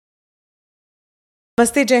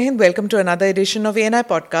Namaste, Jai Hind. Welcome to another edition of ANI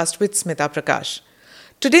Podcast with Smita Prakash.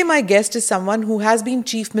 Today, my guest is someone who has been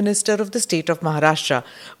Chief Minister of the state of Maharashtra.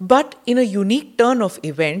 But in a unique turn of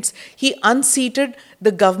events, he unseated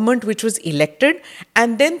the government which was elected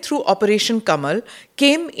and then through Operation Kamal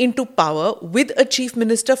came into power with a Chief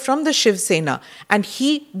Minister from the Shiv Sena and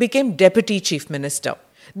he became Deputy Chief Minister.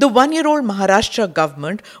 The one-year-old Maharashtra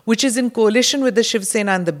government, which is in coalition with the Shiv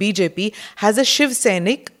Sena and the BJP, has a Shiv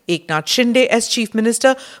Sainik, Eknath Shinde, as Chief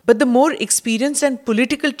Minister, but the more experienced and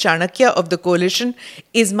political Chanakya of the coalition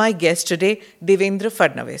is my guest today, Devendra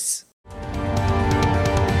Fadnavis.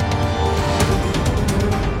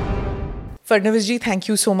 Fadnavis ji, thank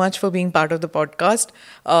you so much for being part of the podcast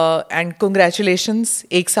and congratulations.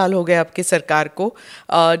 1 साल हो गए आपकी सरकार को.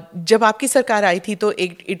 जब आपकी सरकार आई थी तो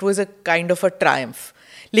it was a kind of a triumph.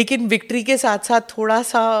 लेकिन विक्ट्री के साथ साथ थोड़ा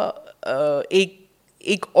सा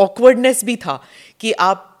एक ऑकवर्डनेस भी था कि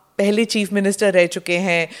आप पहले चीफ मिनिस्टर रह चुके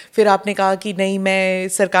हैं, फिर आपने कहा कि नहीं मैं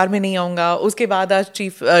सरकार में नहीं आऊँगा, उसके बाद आज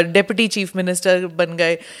डेप्यूटी चीफ मिनिस्टर बन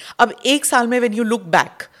गए. अब 1 साल में व्हेन यू लुक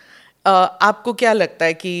बैक आपको क्या लगता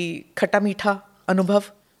है कि खट्टा मीठा अनुभव?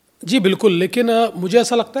 जी बिल्कुल, लेकिन मुझे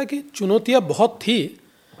ऐसा लगता है कि चुनौतियाँ बहुत थी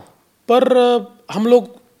पर हम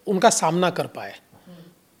लोग उनका सामना कर पाए.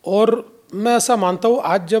 और मैं ऐसा मानता हूँ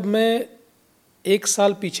आज जब मैं 1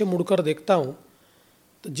 साल पीछे मुड़कर देखता हूँ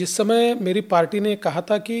तो जिस समय मेरी पार्टी ने कहा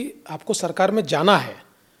था कि आपको सरकार में जाना है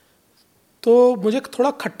तो मुझे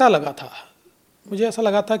थोड़ा खट्टा लगा था. मुझे ऐसा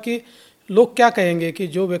लगा था कि लोग क्या कहेंगे कि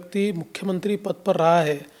जो व्यक्ति मुख्यमंत्री पद पर रहा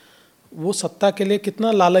है वो सत्ता के लिए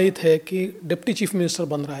कितना लालयित है कि डिप्टी चीफ मिनिस्टर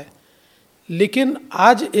बन रहा है. लेकिन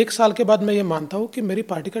आज 1 साल के बाद मैं ये मानता हूँ कि मेरी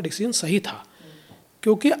पार्टी का डिसीजन सही था,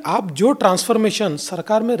 क्योंकि आप जो ट्रांसफॉर्मेशन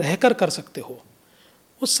सरकार में रहकर कर सकते हो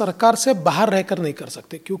वो सरकार से बाहर रहकर नहीं कर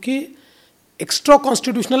सकते. क्योंकि एक्स्ट्रा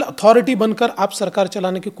कॉन्स्टिट्यूशनल अथॉरिटी बनकर आप सरकार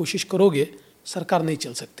चलाने की कोशिश करोगे, सरकार नहीं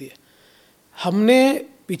चल सकती है. हमने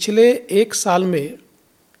पिछले 1 साल में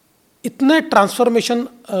इतने ट्रांसफॉर्मेशन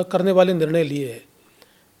करने वाले निर्णय लिए हैं.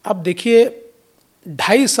 आप देखिए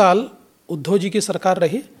 2.5 साल उद्धव जी की सरकार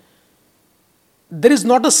रही. There is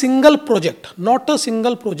not a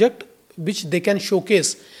single project which they can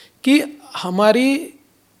showcase कि हमारी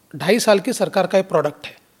 2.5 साल की सरकार का एक प्रोडक्ट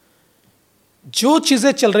है. जो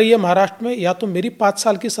चीज़ें चल रही है महाराष्ट्र में या तो मेरी 5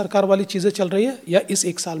 साल की सरकार वाली चीज़ें चल रही है या इस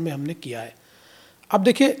 1 साल में हमने किया है. अब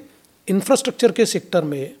देखिए इंफ्रास्ट्रक्चर के सेक्टर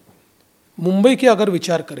में मुंबई के अगर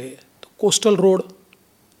विचार करें तो coastal road,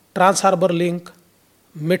 trans harbour link,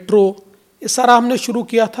 metro, ये सारा हमने शुरू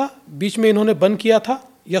किया था. बीच में इन्होंने बंद किया था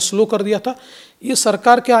या स्लो कर दिया था. ये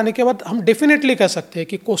सरकार के आने के बाद हम डेफिनेटली कह सकते हैं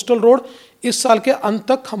कि कोस्टल रोड इस साल के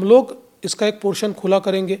अंत तक हम लोग इसका एक पोर्शन खुला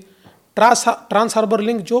करेंगे. ट्रांस हार्बर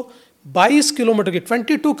लिंक जो 22 किलोमीटर की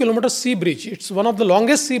 22 kilometre sea bridge, it's one of the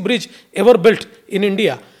longest sea bridge ever built in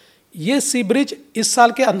India. ये सी ब्रिज इस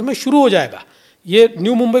साल के अंत में शुरू हो जाएगा. ये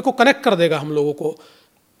न्यू मुंबई को कनेक्ट कर देगा हम लोगों को.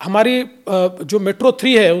 हमारी जो मेट्रो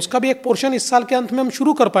 3 है उसका भी एक पोर्शन इस साल के अंत में हम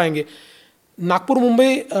शुरू कर पाएंगे. नागपुर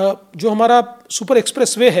मुंबई जो हमारा सुपर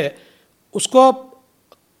एक्सप्रेस वे है उसको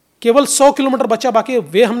केवल 100 किलोमीटर बचा, बाकी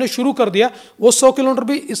वे हमने शुरू कर दिया. वो 100 किलोमीटर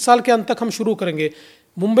भी इस साल के अंत तक हम शुरू करेंगे.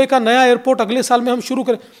 मुंबई का नया एयरपोर्ट अगले साल में हम शुरू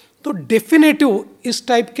करें. तो डेफिनेटिव इस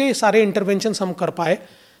टाइप के सारे इंटरवेंशंस हम कर पाए.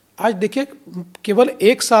 आज देखिए केवल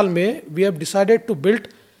 1 साल में we have decided to build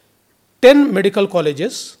 10 medical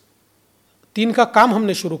colleges. 3 का काम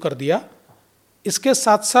हमने शुरू कर दिया. इसके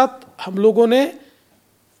साथ साथ हम लोगों ने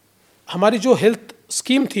हमारी जो हेल्थ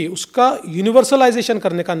स्कीम थी उसका यूनिवर्सलाइजेशन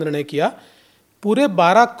करने का निर्णय किया. पूरे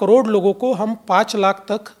 12 करोड़ लोगों को हम 5 लाख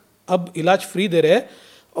तक अब इलाज फ्री दे रहे हैं.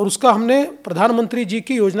 और उसका हमने प्रधानमंत्री जी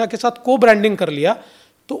की योजना के साथ को ब्रांडिंग कर लिया.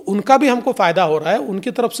 तो उनका भी हमको फ़ायदा हो रहा है,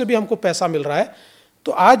 उनकी तरफ से भी हमको पैसा मिल रहा है.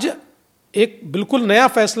 तो आज एक बिल्कुल नया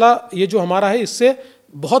फैसला ये जो हमारा है इससे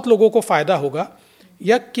बहुत लोगों को फ़ायदा होगा.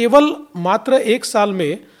 या केवल मात्र 1 साल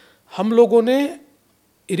में हम लोगों ने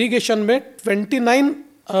इरिगेशन में 29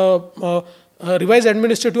 रिवाइज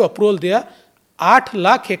एडमिनिस्ट्रेटिव अप्रूवल दिया. 8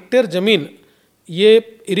 लाख हेक्टेयर ज़मीन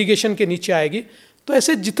ये इरिगेशन के नीचे आएगी. तो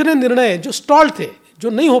ऐसे जितने निर्णय जो स्टॉल थे, जो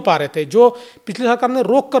नहीं हो पा रहे थे, जो पिछली सरकार ने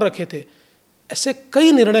रोक कर रखे थे, ऐसे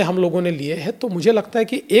कई निर्णय हम लोगों ने लिए हैं. तो मुझे लगता है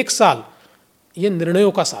कि 1 साल ये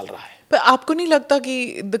निर्णयों का साल रहा है. पर आपको नहीं लगता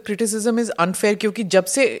कि द क्रिटिसिज्म इज अनफेयर? क्योंकि जब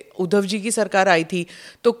से उद्धव जी की सरकार आई थी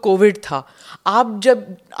तो कोविड था.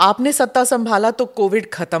 जब आपने सत्ता संभाला तो कोविड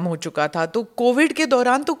खत्म हो चुका था. तो कोविड के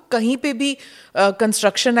दौरान तो कहीं पे भी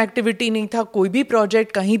कंस्ट्रक्शन एक्टिविटी नहीं था, कोई भी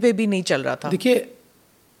प्रोजेक्ट कहीं पे भी नहीं चल रहा था. देखिए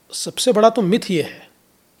सबसे बड़ा तो मिथ ये है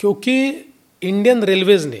क्योंकि इंडियन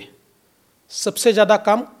रेलवेज ने सबसे ज़्यादा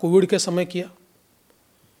काम कोविड के समय किया.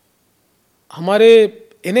 हमारे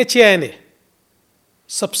NHAI ने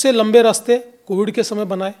सबसे लंबे रास्ते कोविड के समय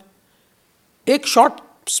बनाए. एक शॉर्ट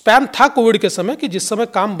स्पैन था कोविड के समय कि जिस समय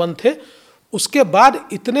काम बंद थे, उसके बाद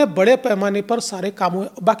इतने बड़े पैमाने पर सारे काम हुए।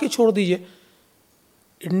 बाकी छोड़ दीजिए,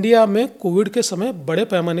 इंडिया में कोविड के समय बड़े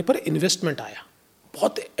पैमाने पर इन्वेस्टमेंट आया,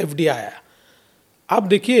 बहुत एफडीआई आया। आप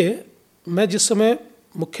देखिए, मैं जिस समय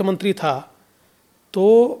मुख्यमंत्री था तो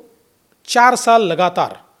 4 साल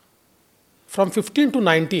लगातार from 15 to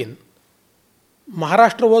 19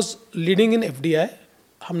 Maharashtra was leading in FDI.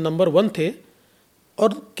 हम नंबर 1 थे।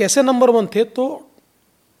 और कैसे नंबर 1 थे, तो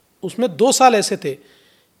उसमें 2 साल ऐसे थे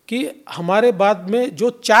कि हमारे बाद में जो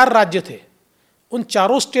 4 राज्य थे, उन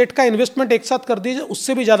चारों स्टेट का इन्वेस्टमेंट एक साथ कर दीजिए,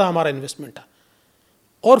 उससे भी ज़्यादा हमारा इन्वेस्टमेंट था।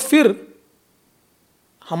 और फिर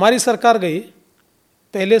हमारी सरकार गई,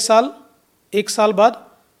 पहले साल 1 साल बाद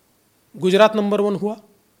गुजरात नंबर 1 हुआ,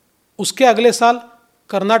 उसके अगले साल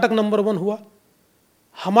कर्नाटक नंबर 1 हुआ।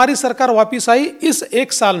 हमारी सरकार वापस आई, इस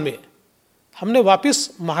 1 साल में हमने वापस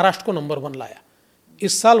महाराष्ट्र को नंबर 1 लाया।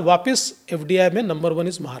 इस साल वापस एफडीआई में नंबर 1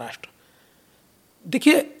 इज महाराष्ट्र।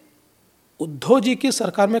 देखिए, उद्धव जी की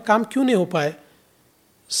सरकार में काम क्यों नहीं हो पाए?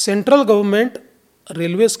 सेंट्रल गवर्नमेंट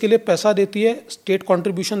रेलवेज के लिए पैसा देती है, स्टेट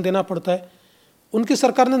कंट्रीब्यूशन देना पड़ता है। उनकी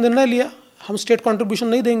सरकार ने निर्णय लिया हम स्टेट कंट्रीब्यूशन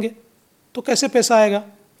नहीं देंगे, तो कैसे पैसा आएगा,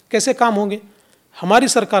 कैसे काम होंगे? हमारी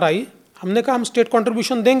सरकार आई, हमने कहा हम स्टेट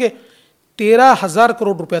कंट्रीब्यूशन देंगे। 13,000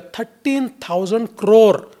 करोड़ रुपए, 13,000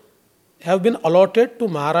 crore have been allotted to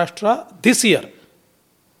Maharashtra this year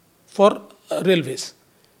for railways.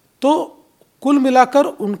 तो कुल मिलाकर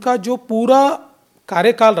उनका जो पूरा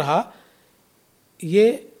कार्यकाल रहा,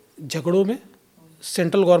 ये झगड़ों में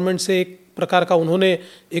सेंट्रल गवर्नमेंट से एक प्रकार का उन्होंने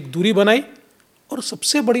एक दूरी बनाई। और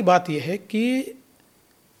सबसे बड़ी बात यह है कि,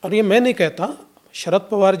 और ये मैं नहीं कहता, शरद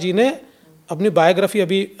पवार जी ने अपनी बायोग्राफी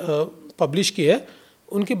अभी पब्लिश की है,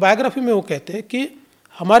 उनकी बायोग्राफी में वो कहते हैं कि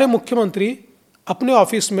हमारे मुख्यमंत्री अपने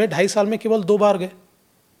ऑफिस में 2.5 साल में केवल 2 बार गए,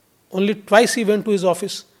 only twice he went to his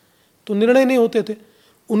office. तो निर्णय नहीं होते थे।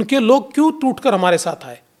 उनके लोग क्यों टूटकर हमारे साथ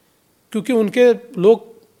आए? क्योंकि उनके लोग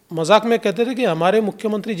मजाक में कहते थे कि हमारे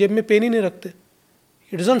मुख्यमंत्री जेब में पेन ही नहीं रखते,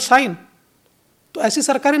 इट डजंट साइन। तो ऐसी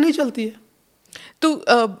सरकारें नहीं चलती है।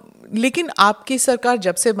 तो लेकिन आपकी सरकार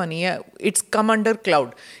जब से बनी है, इट्स कम अंडर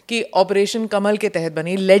क्लाउड कि ऑपरेशन कमल के तहत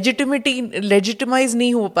बनी, लेजिटिमाइज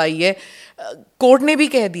नहीं हो पाई है। कोर्ट ने भी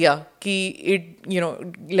कह दिया कि it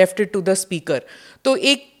left it to the speaker. तो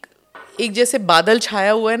एक जैसे बादल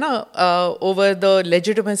छाया हुआ है ना over the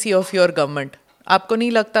legitimacy of your government. आपको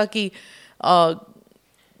नहीं लगता कि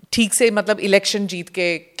ठीक से मतलब इलेक्शन जीत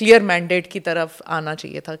के क्लियर मैंडेट की तरफ आना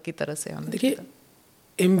चाहिए था, की तरह से आना? देखिए,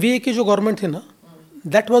 एमवीए की जो गवर्नमेंट है ना,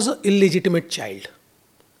 that was an illegitimate child.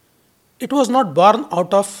 It was not born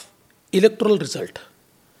out of electoral result,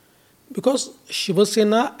 because Shiv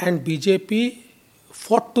Sena and BJP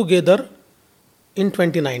fought together in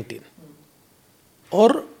 2019, or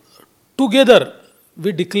together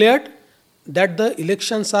we declared that the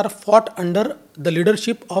elections are fought under the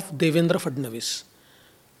leadership of Devendra Fadnavis.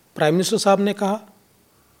 Prime minister साहब ने कहा,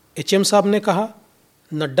 HM साहब ने कहा,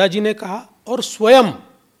 नड्डा जी ने कहा, और स्वयं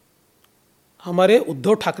हमारे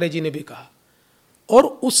उद्धव ठाकरे जी ने भी कहा। और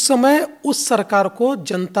उस समय उस सरकार को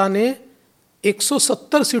जनता ने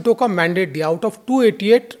 170 सीटों का मैंडेट दिया। Out of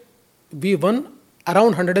 288 we won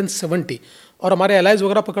around 170, और हमारे एलाइज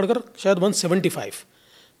वगैरह पकड़कर शायद 175।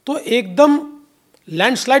 तो एकदम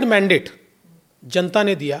लैंडस्लाइड मैंडेट जनता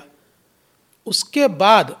ने दिया। उसके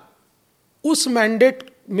बाद उस मैंडेट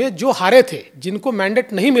में जो हारे थे, जिनको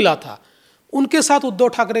मैंडेट नहीं मिला था, उनके साथ उद्धव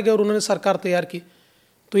ठाकरे गए और उन्होंने सरकार तैयार की।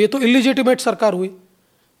 तो ये तो इलीजिटिमेट सरकार हुई।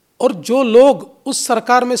 और जो लोग उस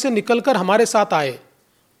सरकार में से निकलकर हमारे साथ आए,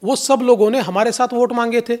 वो सब लोगों ने हमारे साथ वोट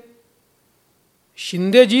मांगे थे।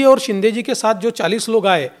 शिंदे जी और शिंदे जी के साथ जो 40 लोग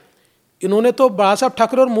आए, इन्होंने तो बाला साहब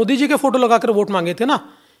ठाकरे और मोदी जी के फोटो लगाकर वोट मांगे थे ना।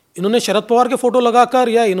 इन्होंने शरद पवार के फोटो लगाकर,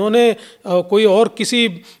 या इन्होंने कोई और किसी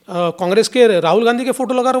कांग्रेस के राहुल गांधी के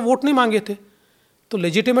फोटो लगाकर वोट नहीं मांगे थे। तो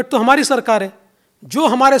लेजिटिमेट तो हमारी सरकार है। जो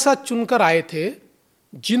हमारे साथ चुनकर आए थे,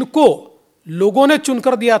 जिनको लोगों ने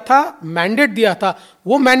चुनकर दिया था, मैंडेट दिया था,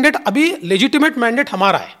 वो मैंडेट अभी लेजिटिमेट मैंडेट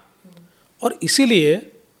हमारा है। और इसीलिए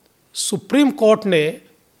सुप्रीम कोर्ट ने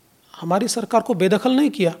हमारी सरकार को बेदखल नहीं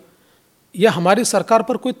किया, या हमारी सरकार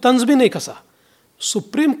पर कोई तंज भी नहीं कसा।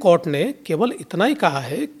 सुप्रीम कोर्ट ने केवल इतना ही कहा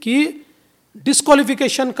है कि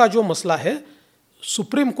डिस्क्वालिफिकेशन का जो मसला है,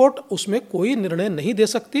 सुप्रीम कोर्ट उसमें कोई निर्णय नहीं दे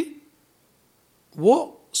सकती, वो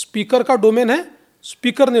स्पीकर का डोमेन है,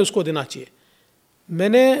 स्पीकर ने उसको देना चाहिए।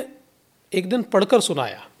 मैंने एक दिन पढ़कर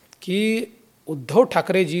सुनाया कि उद्धव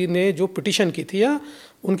ठाकरे जी ने जो पिटीशन की थी, या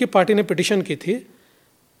उनकी पार्टी ने पिटीशन की थी,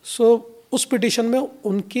 उस पिटीशन में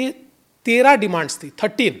उनकी 13 डिमांड्स थी,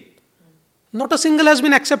 13। Not a single has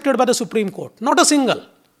been accepted by the supreme court, not a single.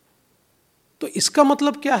 तो इसका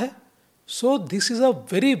मतलब क्या है? So this is a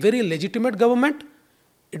very, very legitimate government.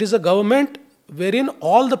 It is a government wherein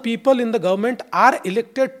all the people in the government are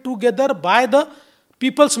elected together by the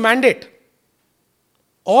people's mandate.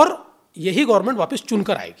 और यही government वापस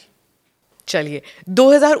चुनकर आएगी. चलिए,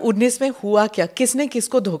 2019 में हुआ क्या? किसने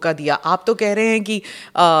किसको धोखा दिया? आप तो कह रहे हैं कि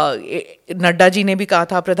नड्डा जी ने भी कहा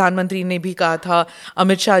था, प्रधानमंत्री ने भी कहा था,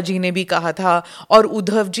 अमित शाह जी ने भी कहा था और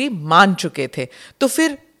उद्धव जी मान चुके थे. तो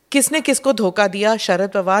फिर किसने किसको धोखा दिया?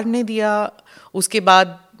 शरद पवार ने दिया, उसके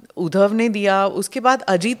बाद उद्धव ने दिया, उसके बाद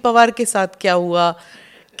अजीत पवार के साथ क्या हुआ?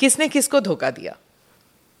 किसने किसको धोखा दिया?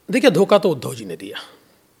 देखिए, धोखा तो उद्धव जी ने दिया,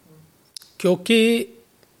 क्योंकि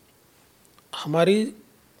हमारी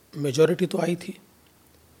मेजॉरिटी तो आई थी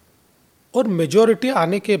और मेजॉरिटी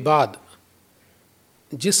आने के बाद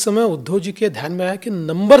जिस समय उद्धव जी के ध्यान में आया कि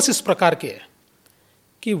नंबर्स इस प्रकार के हैं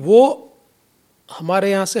कि वो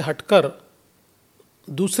हमारे यहाँ से हटकर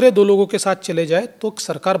दूसरे दो लोगों के साथ चले जाए तो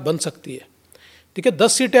सरकार बन सकती है. ठीक है,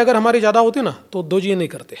 10 सीटें अगर हमारी ज़्यादा होती ना तो उद्धव जी ये नहीं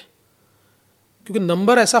करते, क्योंकि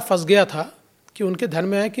नंबर ऐसा फंस गया था कि उनके ध्यान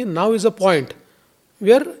में आया कि now is a point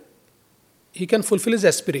where he can fulfil his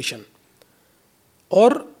aspiration.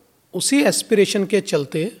 और उसी एस्पिरेशन के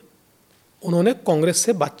चलते उन्होंने कांग्रेस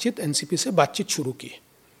से बातचीत, एनसीपी से बातचीत शुरू की.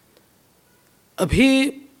 अभी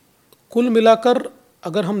कुल मिलाकर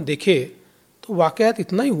अगर हम देखें तो वाकयात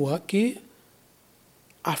इतना ही हुआ कि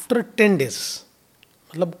आफ्टर 10 डेज,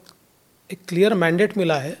 मतलब एक क्लियर मैंडेट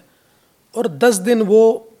मिला है और 10 दिन वो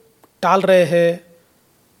टाल रहे हैं,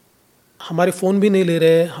 हमारे फ़ोन भी नहीं ले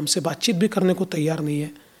रहे, हमसे बातचीत भी करने को तैयार नहीं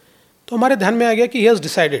है. तो हमारे ध्यान में आ गया कि he has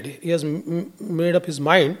decided, he has made up his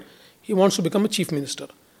mind, he wants to become a chief minister.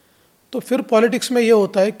 तो फिर पॉलिटिक्स में ये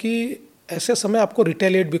होता है कि ऐसे समय आपको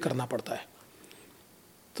रिटेलिएट भी करना पड़ता है.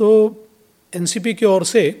 तो एनसीपी की ओर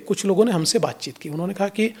से कुछ लोगों ने हमसे बातचीत की. उन्होंने कहा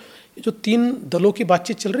कि जो 3 दलों की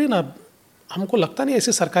बातचीत चल रही है ना, हमको लगता नहीं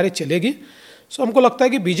ऐसे सरकारें चलेगी. सो हमको लगता है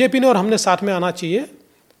कि बीजेपी ने और हमने साथ में आना चाहिए,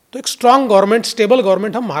 तो एक स्ट्रांग गवर्नमेंट, स्टेबल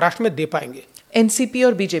गवर्नमेंट हम महाराष्ट्र में दे पाएंगे. एनसीपी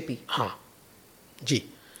और बीजेपी? हाँ जी.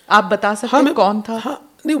 आप बता सकते हैं कौन था?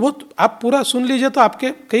 हाँ, नहीं, वो आप पूरा सुन लीजिए तो आपके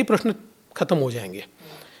कई प्रश्न खत्म हो जाएंगे.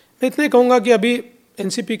 मैं इतना ही कहूँगा कि अभी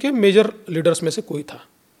एनसीपी के मेजर लीडर्स में से कोई था.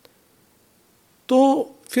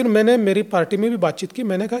 तो फिर मैंने मेरी पार्टी में भी बातचीत की.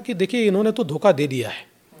 मैंने कहा कि देखिए, इन्होंने तो धोखा दे दिया है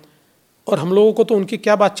और हम लोगों को तो उनकी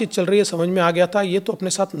क्या बातचीत चल रही है समझ में आ गया था, ये तो अपने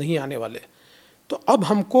साथ नहीं आने वाले. तो अब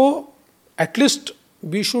हमको at least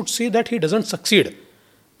we should see that he doesn't succeed.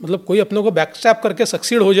 मतलब कोई अपने को बैकस्टैप करके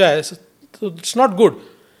सक्सीड हो जाए तो इट्स नॉट गुड.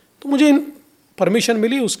 तो मुझे परमिशन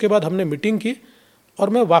मिली. उसके बाद हमने मीटिंग की और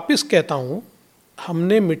मैं वापस कहता हूँ,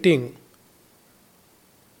 हमने मीटिंग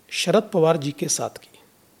शरद पवार जी के साथ की.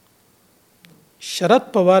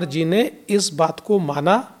 शरद पवार जी ने इस बात को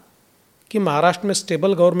माना कि महाराष्ट्र में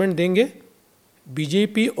स्टेबल गवर्नमेंट देंगे,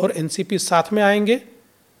 बीजेपी और एनसीपी साथ में आएंगे.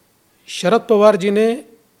 शरद पवार जी ने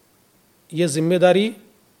ये जिम्मेदारी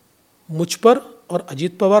मुझ पर और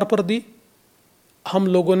अजीत पवार पर दी. हम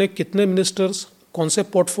लोगों ने कितने मिनिस्टर्स, कौन से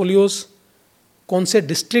पोर्टफोलियोज, कौन से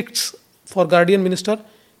डिस्ट्रिक्ट्स फॉर गार्डियन मिनिस्टर,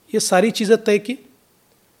 ये सारी चीज़ें तय की.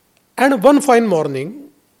 And one fine morning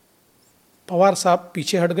Pawar साहब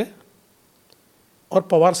पीछे हट गए और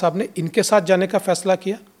पवार साहब ने इनके साथ जाने का फैसला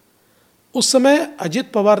किया. उस समय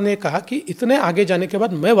अजित पवार ने कहा कि इतने आगे जाने के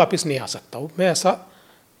बाद मैं वापस नहीं आ सकता हूँ, मैं ऐसा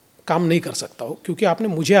काम नहीं कर सकता हूँ, क्योंकि आपने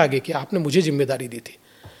मुझे आगे किया, आपने मुझे जिम्मेदारी दी थी.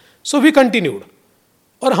 सो वी कंटिन्यूड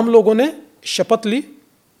और हम लोगों ने शपथ ली.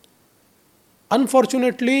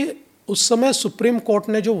 अनफॉर्चुनेटली उस समय सुप्रीम कोर्ट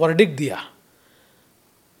ने जो वर्डिक्ट दिया,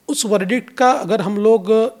 उस वर्डिक्ट का अगर हम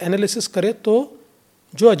लोग एनालिसिस करें तो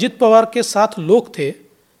जो अजित पवार के साथ लोग थे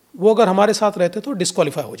वो अगर हमारे साथ रहते तो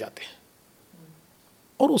डिस्क्वालीफाई हो जाते.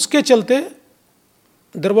 और उसके चलते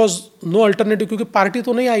देयर वाज नो अल्टरनेटिव, क्योंकि पार्टी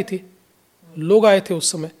तो नहीं आई थी, लोग आए थे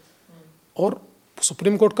उस समय और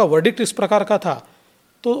सुप्रीम कोर्ट का वर्डिक्ट इस प्रकार का था,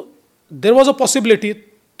 तो देयर वाज अ पॉसिबिलिटी.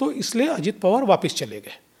 तो इसलिए अजित पवार वापस चले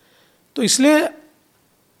गए. तो इसलिए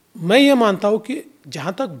मैं ये मानता हूँ कि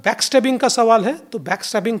जहाँ तक बैकस्टैबिंग का सवाल है तो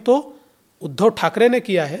बैकस्टैबिंग तो उद्धव ठाकरे ने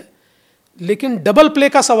किया है, लेकिन डबल प्ले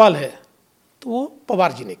का सवाल है तो वो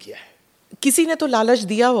पवार जी ने किया है. किसी ने तो लालच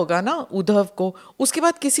दिया होगा ना उद्धव को, उसके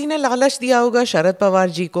बाद किसी ने लालच दिया होगा शरद पवार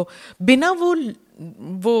जी को. बिना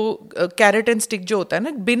वो कैरेट एंड स्टिक जो होता है ना,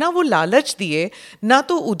 बिना वो लालच दिए ना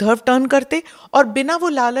तो उद्धव टर्न करते और बिना वो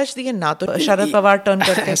लालच दिए ना तो शरद पवार टर्न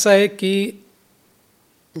करते. ऐसा है कि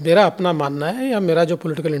मेरा अपना मानना है या मेरा जो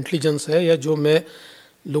पॉलिटिकल इंटेलिजेंस है या जो मैं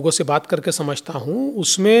लोगों से बात करके समझता हूँ,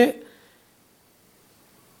 उसमें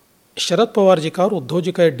शरद पवार जी का और उद्धव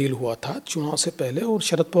जी का एक डील हुआ था चुनाव से पहले. और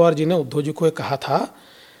शरद पवार जी ने उद्धव जी को ये कहा था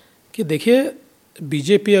कि देखिए,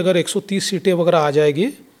 बीजेपी अगर 130 सीटें वगैरह आ जाएगी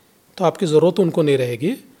तो आपकी ज़रूरत उनको नहीं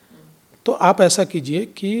रहेगी, तो आप ऐसा कीजिए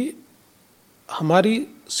कि हमारी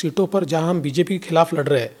सीटों पर जहां हम बीजेपी के खिलाफ लड़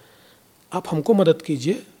रहे हैं, आप हमको मदद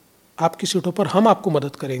कीजिए, आपकी सीटों पर हम आपको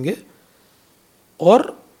मदद करेंगे,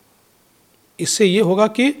 और इससे ये होगा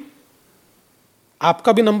कि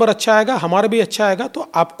आपका भी नंबर अच्छा आएगा, हमारा भी अच्छा आएगा,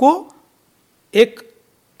 तो आपको एक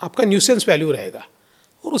आपका न्यूसेंस वैल्यू रहेगा।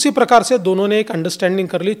 और उसी प्रकार से दोनों ने एक अंडरस्टैंडिंग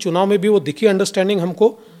कर ली। चुनाव में भी वो दिखी अंडरस्टैंडिंग हमको।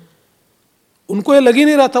 उनको ये लग ही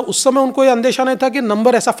नहीं रहा था उस समय, उनको ये अंदेशा नहीं था कि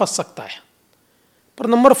नंबर ऐसा फंस सकता है, पर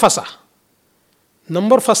नंबर फंसा।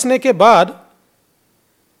 नंबर फंसने के बाद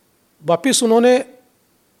वापिस उन्होंने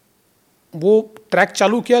वो ट्रैक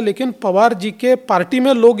चालू किया, लेकिन पवार जी के पार्टी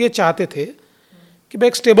में लोग ये चाहते थे कि भाई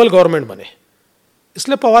एक स्टेबल गवर्नमेंट बने,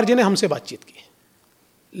 इसलिए पवार जी ने हमसे बातचीत की।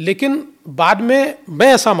 लेकिन बाद में मैं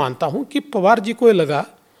ऐसा मानता हूं कि पवार जी को ये लगा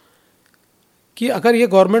कि अगर ये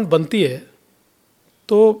गवर्नमेंट बनती है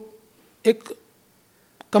तो एक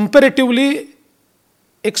कंपैरेटिवली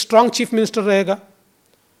एक स्ट्रांग चीफ मिनिस्टर रहेगा,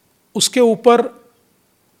 उसके ऊपर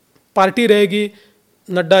पार्टी रहेगी,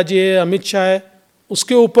 नड्डा जी है, अमित शाह है,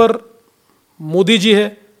 उसके ऊपर मोदी जी है,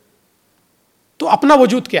 तो अपना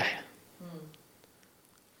वजूद क्या है।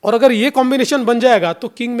 और अगर ये कॉम्बिनेशन बन जाएगा तो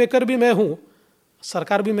किंग मेकर भी मैं हूं,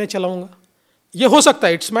 सरकार भी मैं चलाऊंगा। ये हो सकता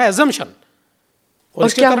है, इट्स माय अजम्पशन। और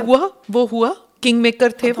क्या हुआ? वो हुआ, किंग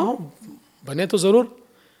मेकर थे वो? बने तो जरूर।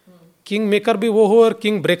 किंग मेकर भी वो हो और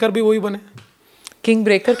किंग ब्रेकर भी वही बने। किंग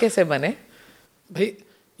ब्रेकर कैसे बने? भाई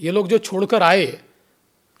ये लोग जो छोड़कर आए,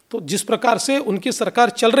 तो जिस प्रकार से उनकी सरकार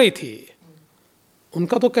चल रही थी,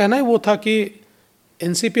 उनका तो कहना ही वो था कि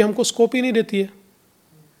एनसीपी हमको स्कोप ही नहीं देती है।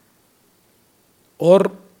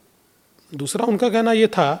 और दूसरा उनका कहना ये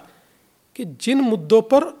था कि जिन मुद्दों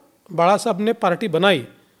पर बड़ा साहब ने पार्टी बनाई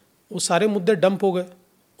वो सारे मुद्दे डंप हो गए,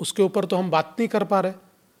 उसके ऊपर तो हम बात नहीं कर पा रहे।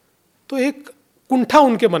 तो एक कुंठा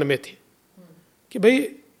उनके मन में थी कि भाई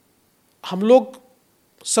हम लोग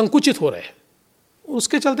संकुचित हो रहे हैं,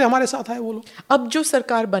 उसके चलते हमारे साथ आए वो लोग। अब जो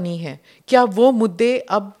सरकार बनी है, क्या वो मुद्दे,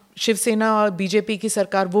 अब शिवसेना और बीजेपी की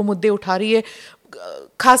सरकार वो मुद्दे उठा रही है?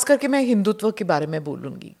 खास करके मैं हिंदुत्व के बारे में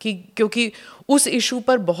बोलूंगी कि क्योंकि उस इशू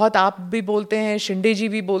पर बहुत आप भी बोलते हैं, शिंदे जी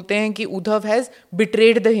भी बोलते हैं कि Uddhav has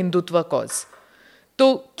betrayed the Hindutva cause.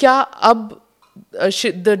 तो क्या अब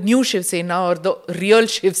द न्यू शिवसेना और द रियल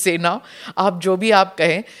शिवसेना, आप जो भी आप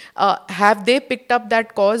कहें, have they picked up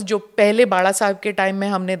that cause जो पहले बाड़ा साहब के टाइम में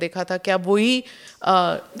हमने देखा था? क्या वही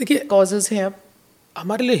देखिए कॉजेज हैं अब?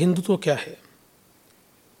 हमारे लिए हिंदुत्व क्या है?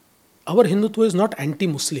 Our Hindutva is not anti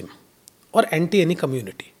Muslim और एंटी एनी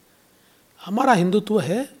कम्युनिटी। हमारा हिंदुत्व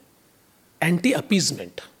है एंटी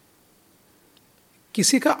अपीजमेंट।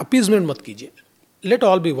 किसी का अपीजमेंट मत कीजिए, लेट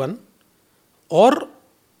ऑल बी वन। और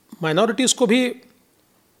माइनॉरिटीज़ को भी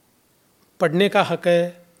पढ़ने का हक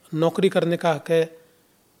है, नौकरी करने का हक है,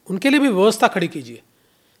 उनके लिए भी व्यवस्था खड़ी कीजिए,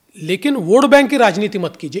 लेकिन वोट बैंक की राजनीति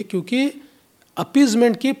मत कीजिए, क्योंकि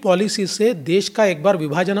अपीजमेंट की पॉलिसी से देश का एक बार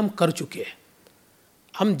विभाजन हम कर चुके हैं।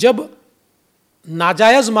 हम जब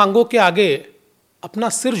नाजायज मांगों के आगे अपना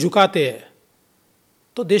सिर झुकाते हैं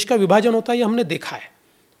तो देश का विभाजन होता है, ये हमने देखा है।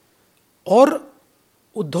 और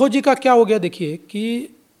उद्धव जी का क्या हो गया देखिए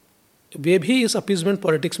कि वे भी इस अपीजमेंट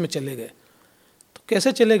पॉलिटिक्स में चले गए। तो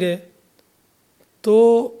कैसे चले गए? तो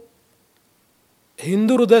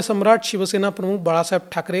हिंदू हृदय सम्राट शिवसेना प्रमुख बाला साहब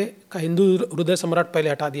ठाकरे का हिंदू हृदय सम्राट पहले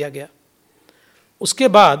हटा दिया गया। उसके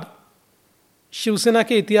बाद शिवसेना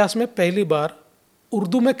के इतिहास में पहली बार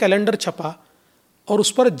उर्दू में कैलेंडर छपा और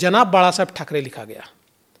उस पर जनाब बाला साहब ठाकरे लिखा गया।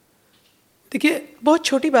 देखिए बहुत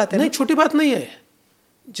छोटी बात है। नहीं, छोटी बात नहीं है।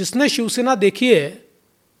 जिसने शिवसेना देखी है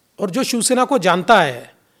और जो शिवसेना को जानता है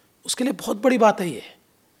उसके लिए बहुत बड़ी बात है।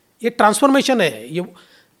 ये ट्रांसफॉर्मेशन है,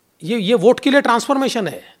 ये वोट के लिए ट्रांसफॉर्मेशन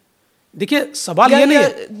है। देखिए सवाल ये नहीं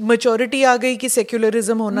है मैच्योरिटी आ गई कि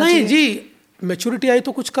सेक्युलरिज्म होना नहीं चाहिए। जी, मैच्योरिटी आई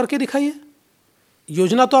तो कुछ करके दिखाइए।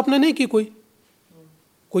 योजना तो आपने नहीं की,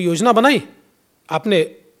 कोई योजना बनाई आपने?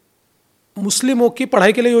 मुस्लिमों की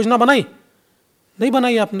पढ़ाई के लिए योजना बनाई? नहीं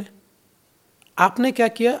बनाई आपने। आपने क्या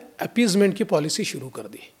किया? अपीजमेंट की पॉलिसी शुरू कर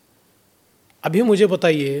दी। अभी मुझे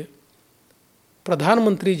बताइए,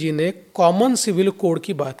 प्रधानमंत्री जी ने कॉमन सिविल कोड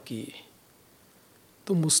की बात की,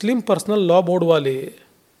 तो मुस्लिम पर्सनल लॉ बोर्ड वाले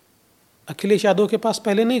अखिलेश यादव के पास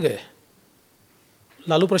पहले नहीं गए,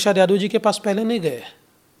 लालू प्रसाद यादव जी के पास पहले नहीं गए,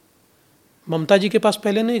 ममता जी के पास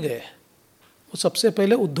पहले नहीं गए। वो सबसे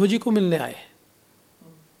पहले उद्धव जी को मिलने आए,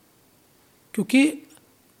 क्योंकि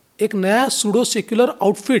एक नया सूडो सेक्युलर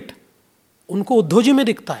आउटफिट उनको उद्धव जी में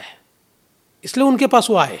दिखता है, इसलिए उनके पास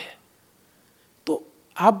वो आए हैं। तो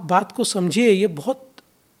आप बात को समझिए, ये बहुत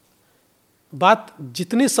बात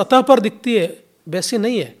जितनी सतह पर दिखती है वैसी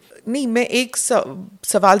नहीं है। नहीं, मैं एक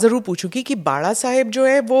सवाल ज़रूर पूछूंगी कि बाड़ा साहेब जो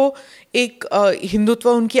है वो एक हिंदुत्व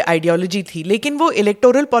उनकी आइडियोलॉजी थी, लेकिन वो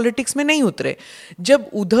इलेक्टोरल पॉलिटिक्स में नहीं उतरे। जब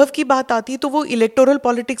उद्धव की बात आती तो वो इलेक्टोरल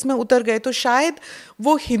पॉलिटिक्स में उतर गए। तो शायद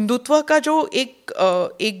वो हिंदुत्व का जो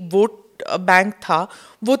एक वोट बैंक था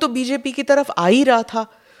वो तो बीजेपी की तरफ आ ही रहा था,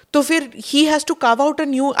 तो फिर he has to carve out a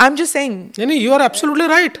new, I am just saying. नहीं, you are absolutely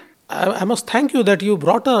right. I must thank you that you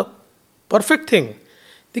brought a perfect thing.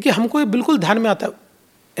 देखिए, हमको ये बिल्कुल ध्यान में आता है।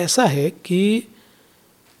 ऐसा है कि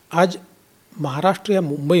आज महाराष्ट्र या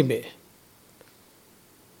मुंबई में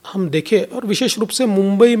हम देखें, और विशेष रूप से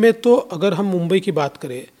मुंबई में, तो अगर हम मुंबई की बात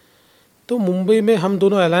करें तो मुंबई में हम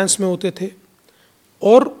दोनों अलायंस में होते थे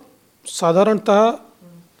और साधारणतः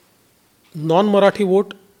नॉन मराठी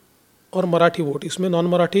वोट और मराठी वोट, इसमें नॉन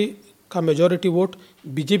मराठी का मेजॉरिटी वोट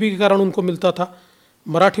बीजेपी के कारण उनको मिलता था,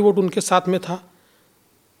 मराठी वोट उनके साथ में था।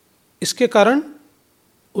 इसके कारण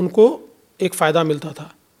उनको एक फ़ायदा मिलता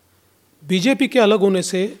था। बीजेपी के अलग होने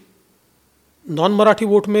से नॉन मराठी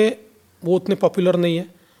वोट में वो उतने पॉपुलर नहीं है,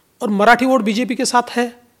 और मराठी वोट बीजेपी के साथ है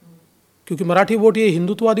क्योंकि मराठी वोट ये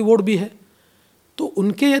हिंदुत्ववादी वोट भी है। तो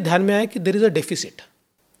उनके ये ध्यान में आया कि देयर इज़ अ डेफिसिट,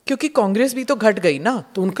 क्योंकि कांग्रेस भी तो घट गई ना,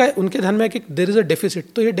 तो उनके ध्यान में आया कि देयर इज़ अ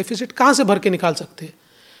डेफिसिट। तो ये डेफिसिट कहाँ से भर के निकाल सकते हैं?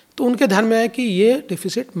 तो उनके ध्यान में आया कि ये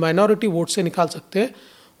डेफिसिट माइनॉरिटी वोट से निकाल सकते हैं।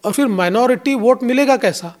 और फिर माइनॉरिटी वोट मिलेगा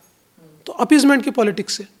कैसा? तो अपीजमेंट की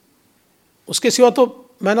पॉलिटिक्स से। उसके सिवा तो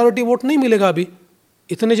माइनॉरिटी वोट नहीं मिलेगा अभी,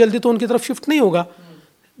 इतने जल्दी तो उनकी तरफ शिफ्ट नहीं होगा।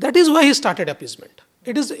 That is why he started appeasement.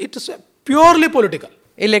 It is purely political,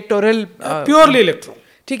 electoral, purely electoral.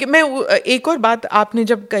 ठीक है। मैं एक और बात आपने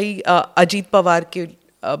जब कही अजीत पवार के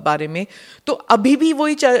बारे में, तो अभी भी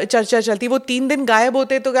वही चर्चा चलती। वो 3 दिन गायब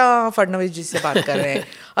होते तो क्या फडणवीस जी से बात कर रहे हैं,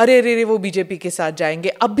 अरे रे वो बीजेपी के साथ जाएंगे।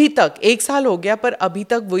 अभी तक 1 साल हो गया पर अभी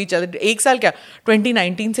तक वही चल रही। 1 साल क्या,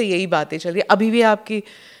 2019 से यही बातें चल रही। अभी भी आपकी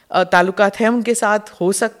ताल्लुकात है उनके साथ?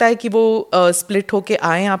 हो सकता है कि वो स्प्लिट होके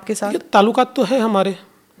आए आपके साथ? ताल्लुकात तो है हमारे,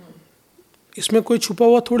 इसमें कोई छुपा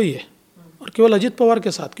हुआ थोड़ी है। और केवल अजित पवार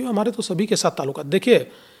के साथ क्यों, हमारे तो सभी के साथ ताल्लुकात। देखिए,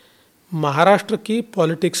 महाराष्ट्र की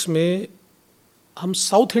पॉलिटिक्स में हम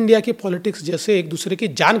साउथ इंडिया की पॉलिटिक्स जैसे एक दूसरे की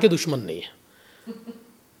जान के दुश्मन नहीं है।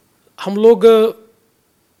 हम लोग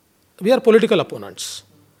वी आर पॉलिटिकल अपोनेंट्स।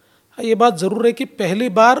 ये बात ज़रूर है कि पहली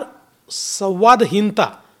बार संवादहीनता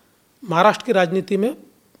महाराष्ट्र की राजनीति में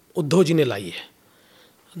उद्धव जी ने लाई है।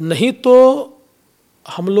 नहीं तो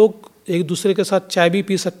हम लोग एक दूसरे के साथ चाय भी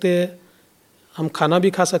पी सकते हैं, हम खाना भी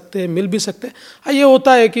खा सकते हैं, मिल भी सकते हैं। ये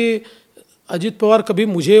होता है कि अजित पवार कभी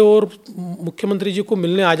मुझे और मुख्यमंत्री जी को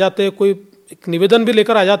मिलने आ जाते हैं, कोई एक निवेदन भी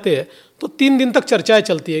लेकर आ जाते हैं, तो 3 दिन तक चर्चाएं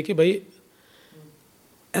चलती है कि भाई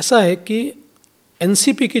ऐसा है कि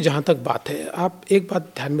एनसीपी की जहाँ तक बात है, आप एक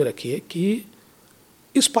बात ध्यान में रखिए कि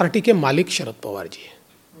इस पार्टी के मालिक शरद पवार जी हैं।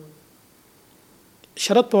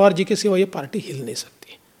 शरद पवार जी के सिवा ये पार्टी हिल नहीं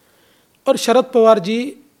सकती। और शरद पवार जी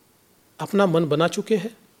अपना मन बना चुके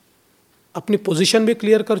हैं, अपनी पोजीशन भी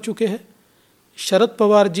क्लियर कर चुके हैं। शरद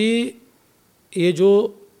पवार जी ये जो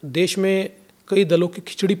देश में कई दलों की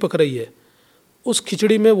खिचड़ी पक रही है, उस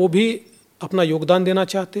खिचड़ी में वो भी अपना योगदान देना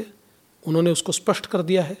चाहते हैं। उन्होंने उसको स्पष्ट कर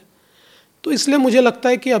दिया है। तो इसलिए मुझे लगता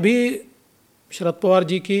है कि अभी शरद पवार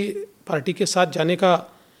जी की पार्टी के साथ जाने का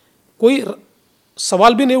कोई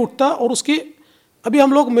सवाल भी नहीं उठता। और उसकी अभी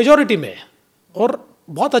हम लोग मेजॉरिटी में हैं और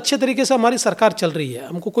बहुत अच्छे तरीके से हमारी सरकार चल रही है,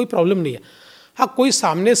 हमको कोई प्रॉब्लम नहीं है। हाँ, कोई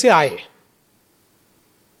सामने से आए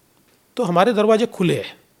तो हमारे दरवाजे खुले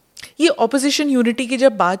हैं। ये ऑपोजिशन यूनिटी की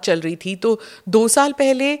जब बात चल रही थी तो 2 साल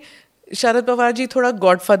पहले शरद पवार जी थोड़ा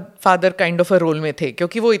godfather kind of a role में थे,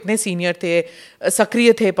 क्योंकि वो इतने सीनियर थे,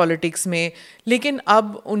 सक्रिय थे पॉलिटिक्स में। लेकिन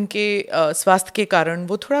अब उनके स्वास्थ्य के कारण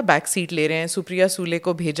वो थोड़ा बैक सीट ले रहे हैं। सुप्रिया सूले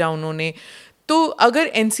को भेजा उन्होंने। तो अगर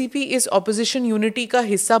एनसीपी इस ऑपोजिशन यूनिटी का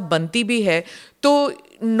हिस्सा बनती भी है तो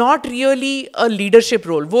not really a leadership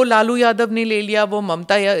role वो लालू यादव ने ले लिया, वो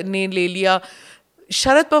ममता ने ले लिया।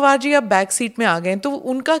 शरद पवार जी अब बैक सीट में आ गए, तो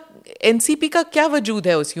उनका एनसीपी का क्या वजूद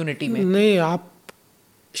है उस यूनिटी में? नहीं, आप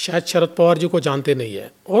शायद शरद पवार जी को जानते नहीं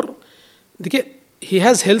है। और देखिए, he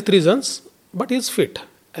has health reasons but is fit.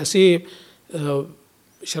 ऐसी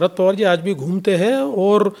शरद पवार जी आज भी घूमते हैं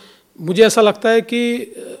और मुझे ऐसा लगता है कि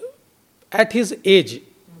at his age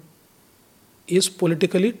is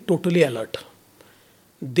politically totally alert.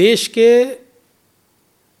 देश के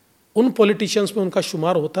उन पॉलिटिशियंस में उनका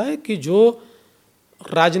शुमार होता है कि जो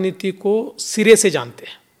राजनीति को सिरे से जानते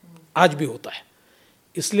हैं, आज भी होता है।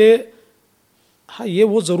 इसलिए हाँ, ये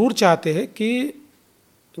वो ज़रूर चाहते हैं कि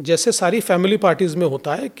जैसे सारी फैमिली पार्टीज़ में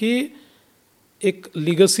होता है कि एक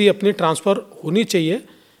लीगेसी अपनी ट्रांसफ़र होनी चाहिए,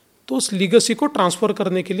 तो उस लीगेसी को ट्रांसफ़र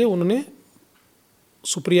करने के लिए उन्होंने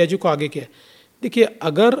सुप्रिया जी को आगे किया। देखिए,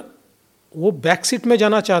 अगर वो बैक सीट में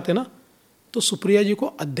जाना चाहते ना तो सुप्रिया जी को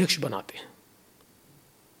अध्यक्ष बनाते,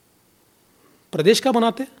 प्रदेश का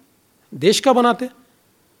बनाते, देश का बनाते,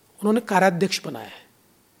 उन्होंने कार्याध्यक्ष बनाया है,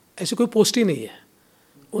 ऐसी कोई पोस्ट ही नहीं है।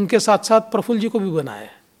 उनके साथ साथ प्रफुल्ल जी को भी बनाया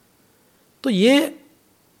है। तो ये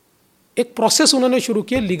एक प्रोसेस उन्होंने शुरू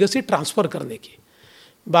किया लीगेसी ट्रांसफर करने की।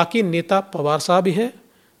 बाकी नेता पवार साहब ही है,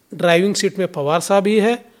 ड्राइविंग सीट में पवार साहब ही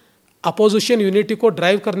है, अपोजिशन यूनिटी को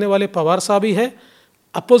ड्राइव करने वाले पवार साहब ही है,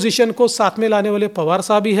 अपोजिशन को साथ में लाने वाले पवार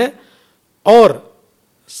साहब ही है, और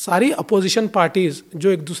सारी अपोजिशन पार्टीज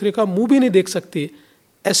जो एक दूसरे का मुंह भी नहीं देख सकती,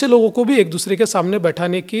 ऐसे लोगों को भी एक दूसरे के सामने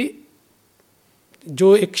बैठाने की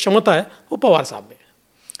जो एक क्षमता है वो पवार साहब में है।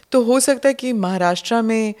 तो हो सकता है कि महाराष्ट्र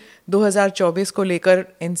में 2024 को लेकर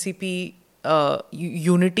एनसीपी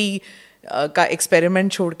यूनिटी का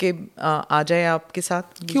एक्सपेरिमेंट छोड़ के आ जाए आपके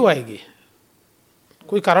साथ? क्यों आएगी?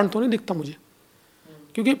 कोई कारण तो नहीं दिखता मुझे,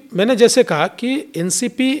 क्योंकि मैंने जैसे कहा कि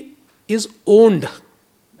NCP is owned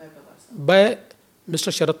by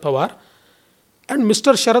mister Sharad Pawar, and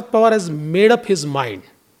mister Sharad Pawar has made up his mind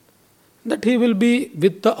that he will be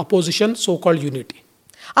with the opposition so called unity.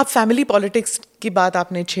 आप फैमिली पॉलिटिक्स की बात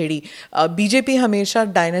आपने छेड़ी। बीजेपी हमेशा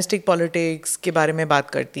डायनेस्टिक पॉलिटिक्स के बारे में बात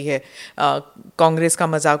करती है, कांग्रेस का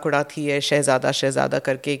मजाक उड़ाती है शहजादा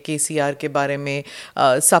करके, केसीआर के बारे में,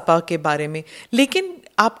 सपा के बारे में। लेकिन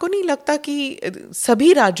आपको नहीं लगता कि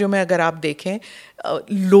सभी राज्यों में अगर आप देखें,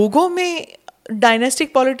 लोगों में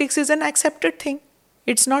dynastic politics is an accepted thing,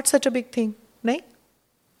 it's not such a big thing? नहीं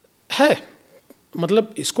है,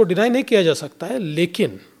 मतलब इसको डिनाई नहीं किया जा सकता है।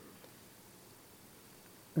 लेकिन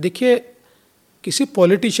देखिए, किसी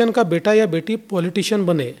पॉलिटिशियन का बेटा या बेटी पॉलिटिशियन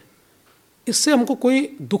बने, इससे हमको कोई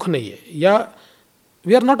दुख नहीं है, या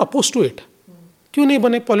we are not oppose to it. क्यों नहीं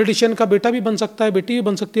बने? पॉलिटिशियन का बेटा भी बन सकता है, बेटी भी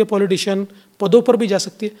बन सकती है, पॉलिटिशियन पदों पर भी जा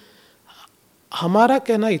सकती है। हमारा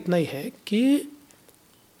कहना इतना ही है कि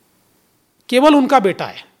केवल उनका बेटा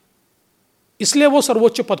है इसलिए वो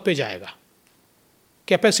सर्वोच्च पद पे जाएगा।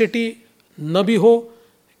 कैपेसिटी न भी हो,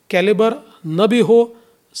 कैलिबर न भी हो,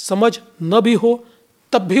 समझ न भी हो,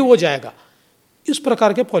 तब भी वो जाएगा। इस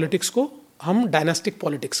प्रकार के पॉलिटिक्स को हम डायनेस्टिक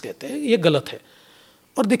पॉलिटिक्स कहते हैं, ये गलत है।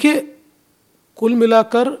 और देखिए, कुल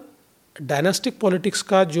मिलाकर डायनेस्टिक पॉलिटिक्स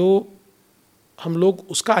का जो हम लोग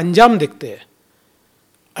उसका अंजाम देखते हैं,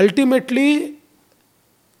 ultimately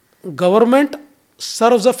government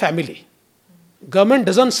serves a family, government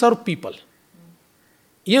doesn't serve people.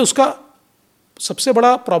 ये उसका सबसे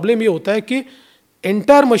बड़ा प्रॉब्लम ये होता है कि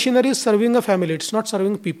entire machinery is serving a family, it's not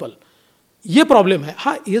serving people. ये प्रॉब्लम है।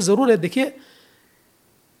 हाँ, ये ज़रूर है। देखिए,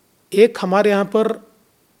 एक हमारे यहाँ पर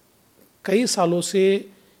कई सालों से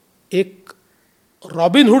एक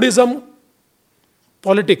रॉबिनहुडिज्म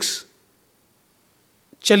पॉलिटिक्स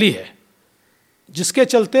चली है, जिसके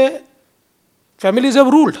चलते फैमिलीज हैव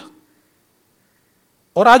रूल्ड,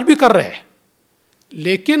 और आज भी कर रहे हैं।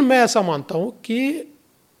 लेकिन मैं ऐसा मानता हूं कि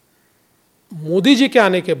मोदी जी के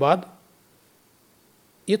आने के बाद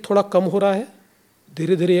ये थोड़ा कम हो रहा है,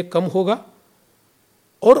 धीरे धीरे ये कम होगा,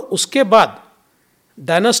 और उसके बाद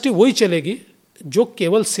डायनेस्टी वही चलेगी जो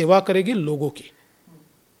केवल सेवा करेगी लोगों की।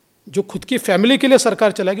 जो खुद की फैमिली के लिए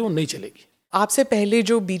सरकार चलाएगी वो नहीं चलेगी। आपसे पहले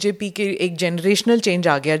जो बीजेपी के एक जनरेशनल चेंज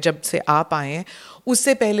आ गया जब से आप आए हैं,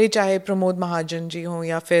 उससे पहले चाहे प्रमोद महाजन जी हों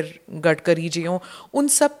या फिर गडकरी जी हों, उन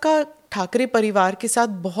सब का ठाकरे परिवार के साथ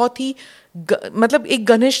बहुत ही मतलब एक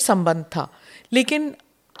घनिष्ठ संबंध था। लेकिन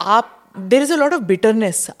आप, there is a lot of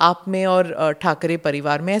bitterness आप में और ठाकरे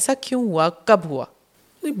परिवार में। ऐसा क्यों हुआ, कब हुआ?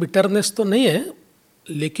 नहीं, बिटरनेस तो नहीं है,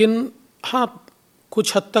 लेकिन हाँ,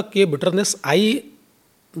 कुछ हद तक ये बिटरनेस आई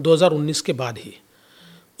 2019 के बाद ही।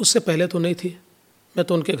 उससे पहले तो नहीं थी। मैं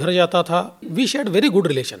तो उनके घर जाता था, we shared very good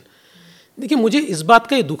relation. देखिए, मुझे इस बात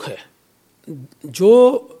का ही दुख है,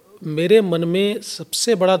 जो मेरे मन में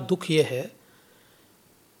सबसे बड़ा दुख ये है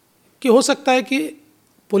कि हो सकता है कि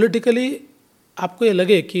पॉलिटिकली आपको ये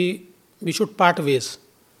लगे कि वी शुड पार्ट वेज।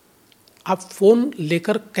 आप फ़ोन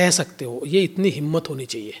लेकर कह सकते हो, ये इतनी हिम्मत होनी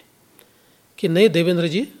चाहिए कि नहीं देवेंद्र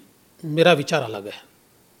जी, मेरा विचार अलग है,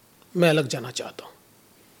 मैं अलग जाना चाहता हूँ।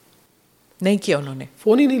 नहीं किया उन्होंने,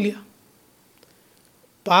 फ़ोन ही नहीं लिया।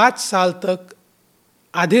 5 साल तक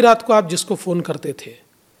आधी रात को आप जिसको फ़ोन करते थे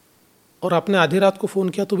और आपने आधी रात को फ़ोन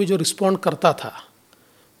किया तो भी जो रिस्पॉन्ड करता था,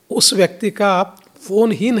 उस व्यक्ति का आप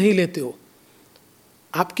फ़ोन ही नहीं लेते हो।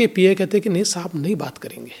 आपके पीए कहते कि नहीं साहब, नहीं बात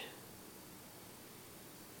करेंगे।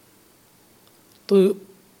 तो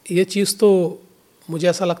ये चीज़ तो मुझे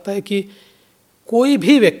ऐसा लगता है कि कोई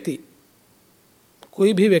भी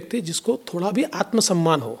व्यक्ति जिसको थोड़ा भी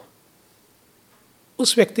आत्मसम्मान हो,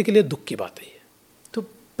 उस व्यक्ति के लिए दुख की बात है ये। तो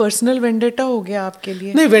पर्सनल वेंडेटा हो गया आपके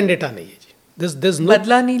लिए? नहीं, वेंडेटा नहीं है जी। दिस नो,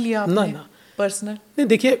 बदला नहीं लिया आपने? ना, पर्सनल नहीं।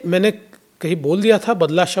 देखिए, मैंने कहीं बोल दिया था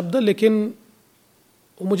बदला शब्द, लेकिन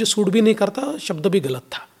वो मुझे सूट भी नहीं करता, शब्द भी गलत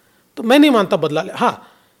था, तो मैं नहीं मानता बदला ले। हाँ,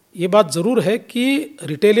 ये बात ज़रूर है कि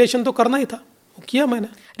रिटेलिएशन तो करना ही था, वो किया मैंने।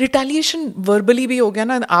 रिटेलिएशन वर्बली भी हो गया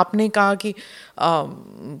ना, आपने कहा कि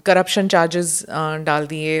करप्शन चार्जेस डाल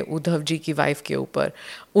दिए उद्धव जी की वाइफ के ऊपर,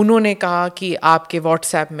 उन्होंने कहा कि आपके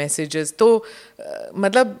व्हाट्सएप मैसेजेस, तो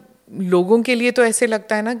मतलब लोगों के लिए तो ऐसे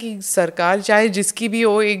लगता है ना कि सरकार चाहे जिसकी भी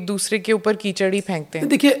हो एक दूसरे के ऊपर कीचड़ ही फेंकते हैं।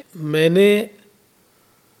 देखिए, मैंने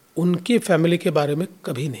उनकी फैमिली के बारे में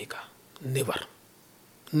कभी नहीं कहा,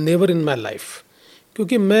 नेवर इन माई लाइफ,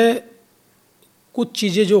 क्योंकि मैं कुछ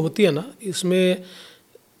चीज़ें जो होती है ना, इसमें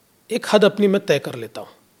एक हद अपनी मैं तय कर लेता हूँ।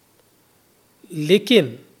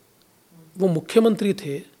 लेकिन वो मुख्यमंत्री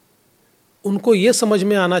थे, उनको ये समझ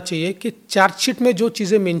में आना चाहिए कि चार्जशीट में जो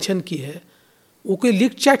चीज़ें मेंशन की है वो कोई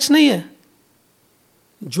लीक चैट्स नहीं है।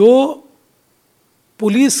 जो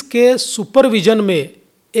पुलिस के सुपरविजन में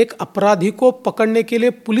एक अपराधी को पकड़ने के लिए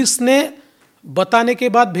पुलिस ने बताने के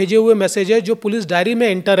बाद भेजे हुए मैसेज है, जो पुलिस डायरी में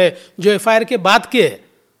एंटर है, जो एफआईआर के बाद के है,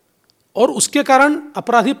 और उसके कारण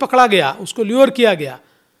अपराधी पकड़ा गया, उसको ल्यूर किया गया,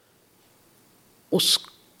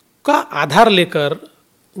 उसका आधार लेकर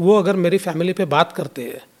वो अगर मेरी फैमिली पे बात करते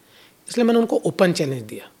हैं, इसलिए मैंने उनको ओपन चैलेंज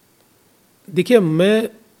दिया। देखिए, मैं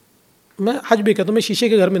आज भी कहता हूँ, मैं शीशे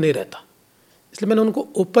के घर में नहीं रहता, इसलिए मैंने उनको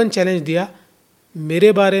ओपन चैलेंज दिया,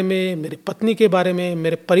 मेरे बारे में, मेरी पत्नी के बारे में,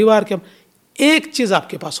 मेरे परिवार के, एक चीज़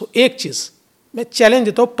आपके पास हो, एक चीज़ मैं चैलेंज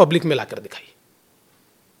देता हूँ, पब्लिक में लाकर दिखाइए।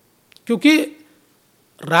 क्योंकि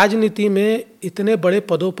राजनीति में इतने बड़े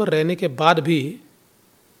पदों पर रहने के बाद भी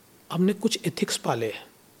हमने कुछ एथिक्स पाले हैं,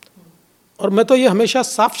 और मैं तो ये हमेशा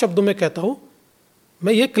साफ शब्दों में कहता हूँ,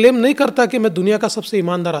 मैं ये क्लेम नहीं करता कि मैं दुनिया का सबसे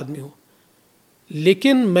ईमानदार आदमी हूँ,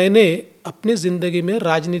 लेकिन मैंने अपनी ज़िंदगी में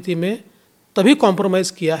राजनीति में तभी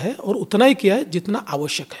कॉम्प्रोमाइज़ किया है, और उतना ही किया है जितना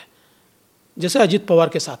आवश्यक है। जैसे अजित पवार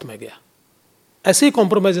के साथ मैं गया, ऐसे ही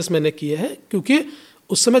कॉम्प्रोमाइज़ेस मैंने किए हैं, क्योंकि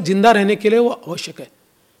उस समय जिंदा रहने के लिए वो आवश्यक है।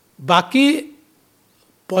 बाकी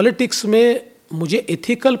पॉलिटिक्स में मुझे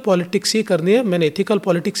एथिकल पॉलिटिक्स ही करनी है, मैंने एथिकल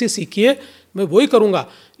पॉलिटिक्स ही सीखी है, मैं वही करूँगा।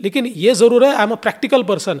 लेकिन ये ज़रूर है, I am a practical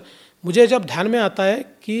person. मुझे जब ध्यान में आता है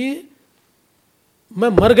कि मैं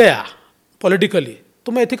मर गया पॉलिटिकली,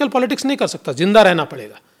 तो मैं एथिकल पॉलिटिक्स नहीं कर सकता, जिंदा रहना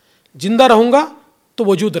पड़ेगा। जिंदा रहूँगा तो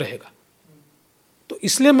वजूद रहेगा। तो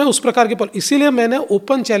इसलिए मैं उस प्रकार के इसीलिए मैंने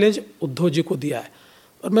ओपन चैलेंज उद्धव जी को दिया है,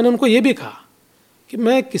 और मैंने उनको ये भी कहा कि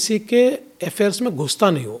मैं किसी के अफेयर्स में घुसता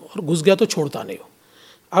नहीं हूँ, और घुस गया तो छोड़ता नहीं हूँ।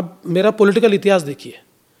 अब मेरा पॉलिटिकल इतिहास देखिए,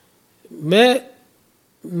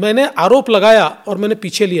 मैंने आरोप लगाया और मैंने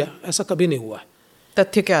पीछे लिया, ऐसा कभी नहीं हुआ है।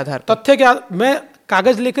 तथ्य के आधार मैं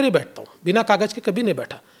कागज लेकर ही बैठता हूँ, बिना कागज के कभी नहीं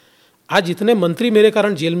बैठा। आज इतने मंत्री मेरे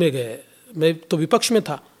कारण जेल में गए, मैं तो विपक्ष में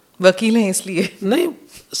था, वकील हैं इसलिए नहीं।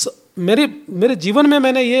 मेरे जीवन में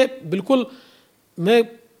मैंने ये बिल्कुल, मैं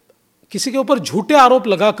किसी के ऊपर झूठे आरोप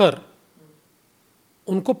लगाकर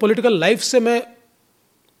उनको पॉलिटिकल लाइफ से मैं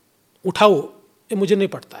उठाऊं, ये मुझे नहीं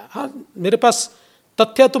पड़ता है। हाँ, मेरे पास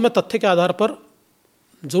तथ्य, तो मैं तथ्य के आधार पर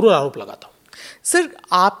जरूर आरोप लगाता हूँ। सर,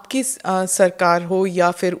 आपकी सरकार हो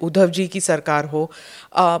या फिर उद्धव जी की सरकार हो,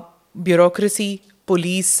 ब्यूरोक्रेसी,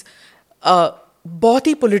 पुलिस बहुत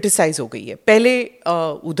ही पॉलिटिसाइज हो गई है। पहले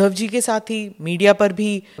उद्धव जी के साथ ही मीडिया पर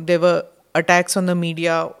भी there were attacks on the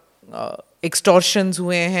media, extortions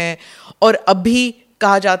हुए हैं, और अब भी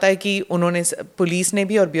कहा जाता है कि उन्होंने, पुलिस ने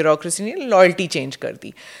भी और ब्यूरोक्रेसी ने लॉयल्टी चेंज कर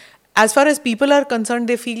दी। As far as people are concerned,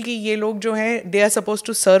 they feel कि ये लोग जो हैं, they are supposed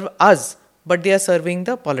to serve us but they are serving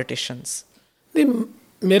the politicians. नहीं,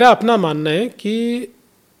 मेरा अपना मानना है कि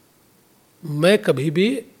मैं कभी भी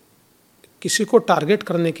किसी को टारगेट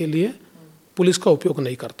करने के लिए पुलिस का उपयोग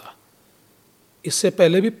नहीं करता। इससे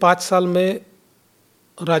पहले भी 5 साल में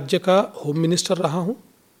राज्य का होम मिनिस्टर रहा हूँ।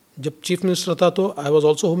 जब चीफ मिनिस्टर था तो I was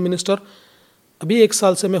also home minister. अभी 1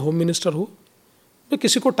 साल से मैं होम मिनिस्टर हूँ। मैं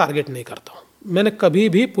किसी को टारगेट नहीं करता हूँ। मैंने कभी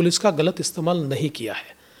भी पुलिस का गलत इस्तेमाल नहीं किया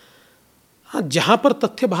है। हाँ, जहाँ पर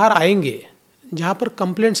तथ्य बाहर आएंगे, जहाँ पर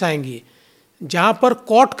कंप्लेंट्स आएंगी, जहाँ पर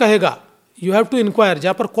कोर्ट कहेगा यू हैव टू इंक्वायर,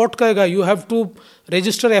 जहाँ पर कोर्ट कहेगा you have to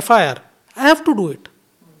register FIR, I have to do it.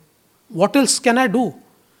 What else can I do?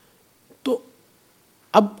 तो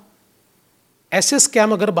अब ऐसे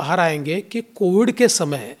स्कैम अगर बाहर आएंगे कि कोविड के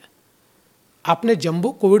समय आपने जंबो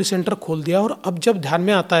कोविड सेंटर खोल दिया, और अब जब ध्यान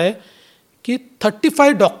में आता है कि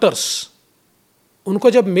 35 डॉक्टर्स, उनको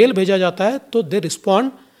जब मेल भेजा जाता है तो they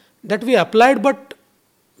respond that we applied but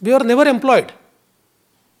we are never employed,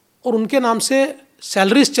 और उनके नाम से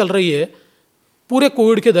सैलरीज चल रही है पूरे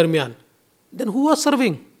कोविड के दरमियान, then who was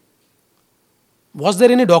serving? Was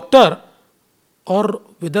there any doctor, or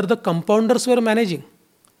whether the compounders were managing?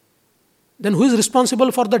 Then who is responsible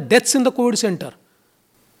for the deaths in the COVID center?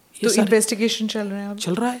 तो इन्वेस्टिगेशन चल रहा है,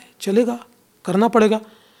 चल रहा है, चलेगा, करना पड़ेगा।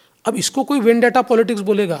 अब इसको कोई वेंडेटा पॉलिटिक्स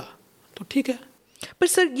बोलेगा तो ठीक है। पर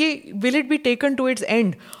सर ये will it be taken to it's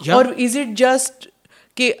and, Yeah. और इज इट जस्ट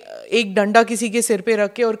कि एक डंडा किसी के सिर पे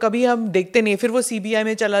रख के और कभी हम देखते नहीं, फिर वो सीबीआई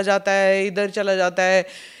में चला जाता है, इधर चला जाता है,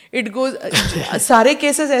 इट गोज सारे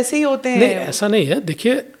केसेस ऐसे ही होते हैं। नहीं, ऐसा नहीं है।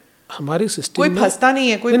 देखिए हमारी सिस्टम कोई में फंसता नहीं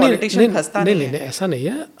है, कोई पॉलिटिशियन फंसता नहीं है। नहीं, ऐसा नहीं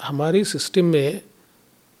है। हमारी सिस्टम में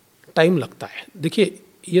टाइम लगता है। देखिए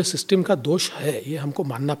ये सिस्टम का दोष है, ये हमको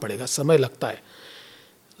मानना पड़ेगा, समय लगता है।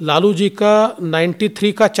 लालू जी का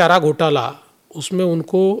 93 का चारा घोटाला, उसमें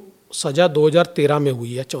उनको सजा 2013 में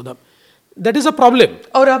हुई है, 14 में। That is a problem.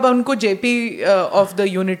 और अब उनको JP of the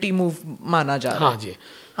unity move माना जा रहा है। हाँ जी।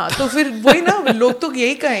 हाँ, तो फिर वही ना, लोग तो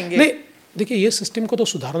यही कहेंगे। नहीं, देखिए ये सिस्टम को तो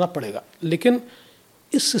सुधारना पड़ेगा, लेकिन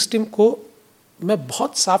इस सिस्टम को मैं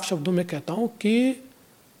बहुत साफ शब्दों में कहता हूँ कि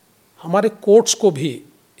हमारे कोर्ट्स को भी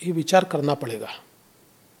ये विचार करना पड़ेगा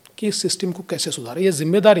कि इस सिस्टम को कैसे सुधारें। ये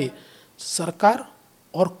जिम्मेदारी सरकार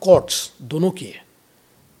और कोर्ट्स दोनों की है।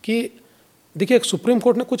 कि देखिए सुप्रीम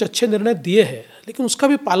कोर्ट ने कुछ अच्छे निर्णय दिए हैं, लेकिन उसका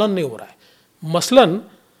भी पालन नहीं हो रहा है। मसलन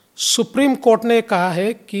सुप्रीम कोर्ट ने कहा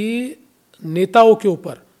है कि नेताओं के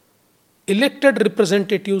ऊपर इलेक्टेड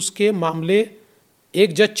रिप्रेजेंटेटिव्स के मामले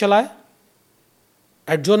एक जज चलाए,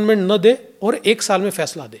 एडजॉर्नमेंट न दे और 1 साल में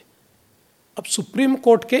फैसला दे। अब सुप्रीम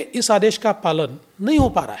कोर्ट के इस आदेश का पालन नहीं हो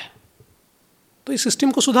पा रहा है, तो इस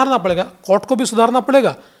सिस्टम को सुधारना पड़ेगा। कोर्ट को भी सुधारना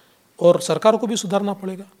पड़ेगा और सरकार को भी सुधारना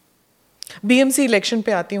पड़ेगा। बीएमसी इलेक्शन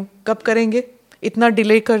पे आती हूँ, कब करेंगे? इतना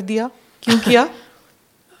डिले कर दिया, क्यों किया?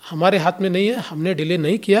 हमारे हाथ में नहीं है, हमने डिले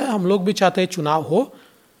नहीं किया है। हम लोग भी चाहते हैं चुनाव हो।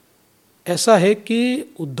 ऐसा है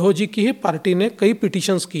कि उद्धव जी की ही पार्टी ने कई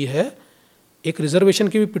पिटीशंस की है, एक रिजर्वेशन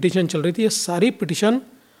की भी पिटीशन चल रही थी। ये सारी पिटीशन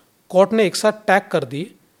कोर्ट ने एक साथ टैग कर दी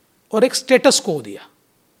और एक स्टेटस को दिया।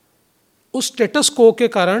 उस स्टेटस को के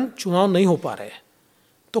कारण चुनाव नहीं हो पा रहे हैं।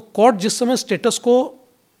 तो कोर्ट जिस समय स्टेटस को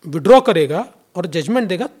विड्रॉ करेगा और जजमेंट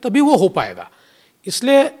देगा तभी वो हो पाएगा।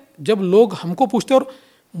 इसलिए जब लोग हमको पूछते हैं, और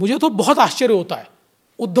मुझे तो बहुत आश्चर्य होता है,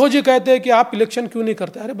 उद्धव जी कहते हैं कि आप इलेक्शन क्यों नहीं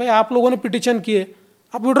करते। अरे भाई, आप लोगों ने पिटीशन किए,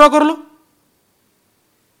 आप विड्रॉ कर लो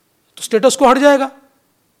तो स्टेटस को हट जाएगा।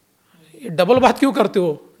 ये डबल बात क्यों करते हो,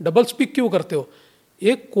 डबल स्पीक क्यों करते हो?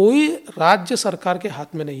 ये कोई राज्य सरकार के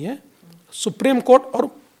हाथ में नहीं है, सुप्रीम कोर्ट। और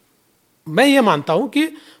मैं ये मानता हूं कि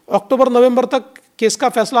अक्टूबर नवंबर तक केस का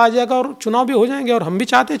फैसला आ जाएगा और चुनाव भी हो जाएंगे, और हम भी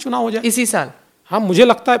चाहते हैं चुनाव हो जाए इसी साल। हाँ, मुझे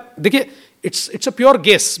लगता है। देखिए it's a pure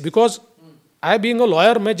guess, because I being a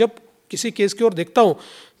lawyer, मैं जब किसी केस की ओर देखता हूँ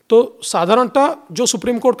तो साधारणतः जो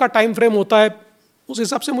सुप्रीम कोर्ट का टाइम फ्रेम होता है उस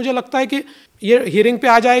हिसाब से मुझे लगता है कि ये हियरिंग पे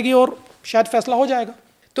आ जाएगी और शायद फैसला हो जाएगा।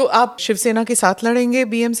 तो आप शिवसेना के साथ लड़ेंगे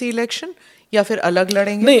बीएमसी इलेक्शन या फिर अलग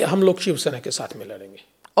लड़ेंगे? नहीं, हम लोग शिवसेना के साथ में लड़ेंगे।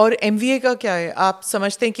 और एमवीए का क्या है? आप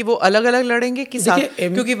समझते हैं कि वो अलग अलग लड़ेंगे कि साथ?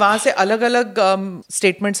 क्योंकि वहां से अलग अलग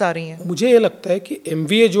स्टेटमेंट्स आ रही हैं। मुझे ये लगता है कि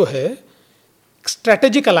एमवीए जो है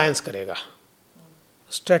स्ट्रैटेजिक अलायंस करेगा।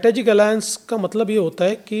 स्ट्रैटेजिक अलायंस का मतलब ये होता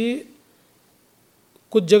है कि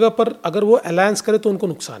कुछ जगह पर अगर वो अलायंस करे तो उनको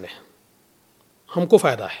नुकसान है, हमको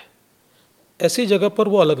फायदा है। ऐसी जगह पर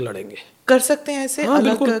वो अलग लड़ेंगे। कर सकते हैं ऐसे? हाँ,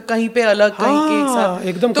 अलग, कहीं पे अलग, कहीं के एक साथ?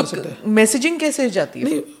 एकदम तो कर सकते हैं। मैसेजिंग कैसे जाती है?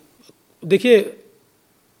 नहीं, देखिए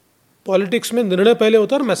पॉलिटिक्स में निर्णय पहले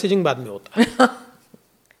होता है और मैसेजिंग बाद में होता है।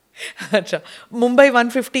 अच्छा, मुंबई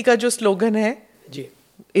 150 का जो स्लोगन है जी,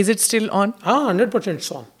 इज इट स्टिल ऑन? हाँ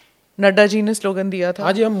 100% ऑन। नड्डा जी ने स्लोगन दिया था।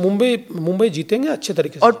 हाँ जी, हम मुंबई जीतेंगे अच्छे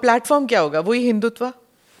तरीके से। और प्लेटफॉर्म क्या होगा? वही हिंदुत्व?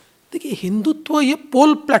 देखिए हिंदुत्व ये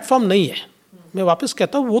पोल प्लेटफॉर्म नहीं है। मैं वापस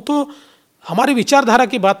कहता हूँ, वो तो हमारी विचारधारा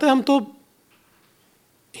की बात है। हम तो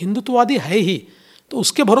हिंदुत्ववादी है ही, तो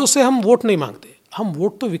उसके भरोसे हम वोट नहीं मांगते। हम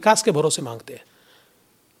वोट तो विकास के भरोसे मांगते हैं।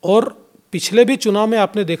 और पिछले भी चुनाव में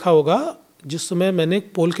आपने देखा होगा, जिस समय मैंने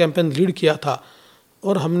एक पोल कैंपेन लीड किया था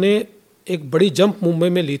और हमने एक बड़ी जंप मुंबई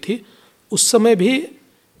में ली थी, उस समय भी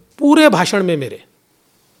पूरे भाषण में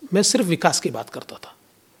मैं सिर्फ विकास की बात करता था,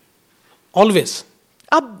 ऑलवेज।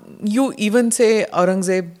 अब यू इवन से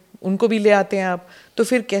औरंगजेब, उनको भी ले आते हैं आप, तो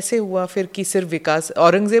फिर कैसे हुआ फिर कि सिर्फ विकास?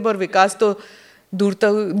 औरंगजेब और विकास तो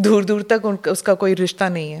दूर तक उसका कोई रिश्ता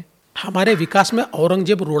नहीं है। हमारे विकास में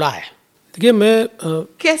औरंगजेब रोड़ा है। देखिए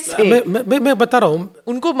कैसे? मैं बता रहा हूँ,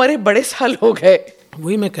 उनको मरे बड़े साल हो गए।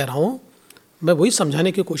 वही मैं कह रहा हूँ, मैं वही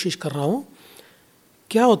समझाने की कोशिश कर रहा हूँ।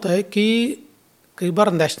 क्या होता है कि कई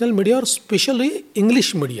बार नेशनल मीडिया और स्पेशली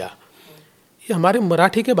इंग्लिश मीडिया ये हमारे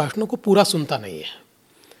मराठी के भाषणों को पूरा सुनता नहीं है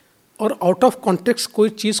और आउट ऑफ कॉन्टेक्स्ट कोई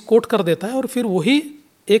चीज़ कोट कर देता है और फिर वही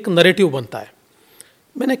एक नरेटिव बनता है।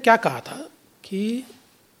 मैंने क्या कहा था कि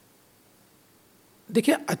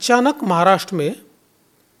देखिए, अचानक महाराष्ट्र में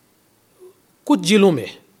कुछ जिलों में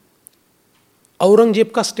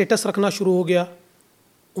औरंगजेब का स्टेटस रखना शुरू हो गया,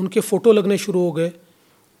 उनके फ़ोटो लगने शुरू हो गए,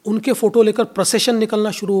 उनके फ़ोटो लेकर प्रोसेशन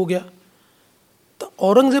निकलना शुरू हो गया। तो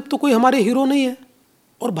औरंगजेब तो कोई हमारे हीरो नहीं है,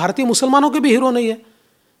 और भारतीय मुसलमानों के भी हीरो नहीं है,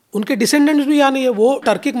 उनके डिसेंडेंट्स भी यहाँ नहीं है। वो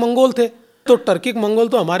टर्किक मंगोल थे, तो टर्किक मंगोल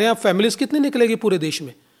तो हमारे यहाँ फैमिलीज कितनी निकलेगी पूरे देश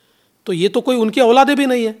में, तो ये तो कोई उनकी औलादे भी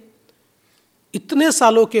नहीं है। इतने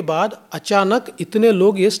सालों के बाद अचानक इतने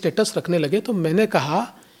लोग ये स्टेटस रखने लगे, तो मैंने कहा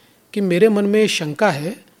कि मेरे मन में शंका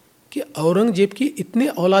है कि औरंगजेब की इतनी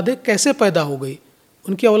औलादे कैसे पैदा हो गई,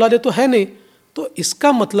 उनकी औलादे तो है नहीं। तो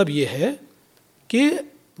इसका मतलब ये है कि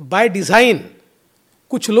बाय डिज़ाइन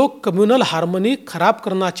कुछ लोग कम्युनल हार्मनी खराब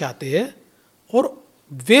करना चाहते हैं, और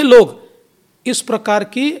वे लोग इस प्रकार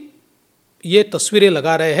की ये तस्वीरें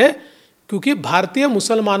लगा रहे हैं, क्योंकि भारतीय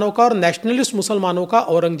मुसलमानों का और नेशनलिस्ट मुसलमानों का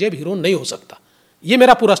औरंगजेब हीरो नहीं हो सकता। ये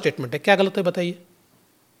मेरा पूरा स्टेटमेंट है। क्या गलत है बताइए?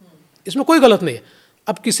 इसमें कोई गलत नहीं है।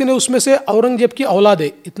 अब किसी ने उसमें से औरंगजेब की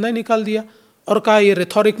औलादे इतना ही निकाल दिया और कहा ये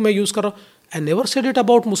रेथोरिक में यूज़ करो। I never said it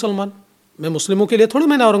about मुसलमान। मैं मुस्लिमों के लिए थोड़ी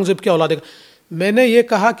मैंने औरंगजेब की औलादे, मैंने ये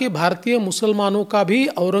कहा कि भारतीय मुसलमानों का भी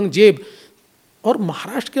औरंगजेब, और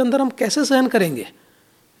महाराष्ट्र के अंदर हम कैसे सहन करेंगे?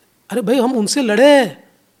 अरे भाई, हम उनसे लड़े,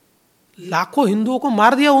 लाखों हिंदुओं को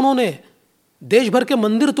मार दिया उन्होंने, देश भर के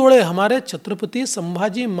मंदिर तोड़े। हमारे छत्रपति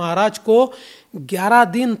संभाजी महाराज को 11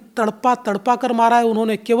 दिन तड़पा तड़पा कर मारा है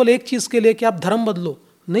उन्होंने, केवल एक चीज़ के लिए कि आप धर्म बदलो।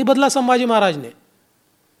 नहीं बदला संभाजी महाराज ने।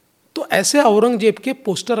 तो ऐसे औरंगजेब के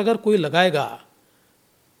पोस्टर अगर कोई लगाएगा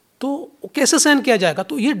तो कैसे सहन किया जाएगा?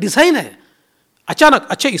 तो ये डिज़ाइन है अचानक।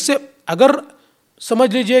 अच्छा, इससे अगर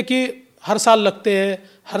समझ लीजिए कि हर साल लगते हैं,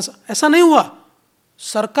 ऐसा नहीं हुआ।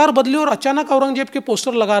 सरकार बदली और अचानक औरंगजेब के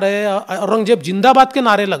पोस्टर लगा रहे हैं, औरंगजेब जिंदाबाद के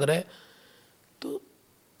नारे लग रहे हैं, तो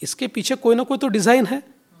इसके पीछे कोई ना कोई तो डिज़ाइन है।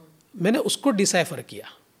 मैंने उसको डिसाइफर किया,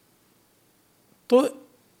 तो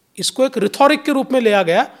इसको एक रिथोरिक के रूप में लिया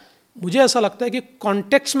गया। मुझे ऐसा लगता है कि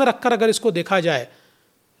कॉन्टेक्स्ट में रखकर अगर इसको देखा जाए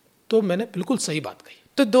तो मैंने बिल्कुल सही बात कही।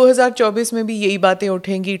 तो 2024 में भी यही बातें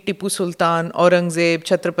उठेंगी, टिप्पू सुल्तान, औरंगजेब,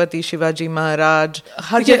 छत्रपति शिवाजी महाराज,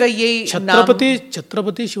 हर जगह यही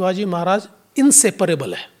छत्रपति शिवाजी महाराज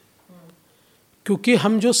इनसेपरेबल है, क्योंकि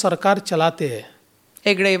हम जो सरकार चलाते हैं,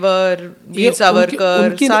 हेगड़ेवर, वीर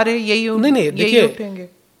सावरकर, सारे यही देखिए,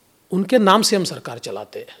 उनके नाम से हम सरकार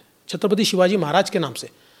चलाते हैं, छत्रपति शिवाजी महाराज के नाम से।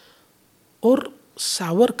 और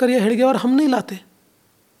सावरकर या हेडगेवार हम नहीं लाते।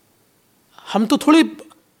 हम तो थोड़ी,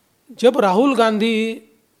 जब राहुल गांधी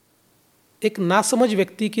एक नासमझ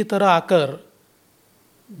व्यक्ति की तरह आकर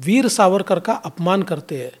वीर सावरकर का अपमान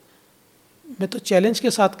करते हैं, मैं तो चैलेंज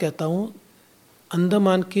के साथ कहता हूँ,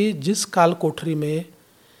 अंडमान की जिस काल कोठरी में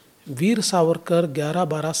वीर सावरकर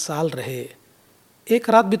 11-12 साल रहे, एक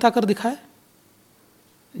रात बिताकर दिखाए।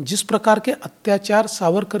 जिस प्रकार के अत्याचार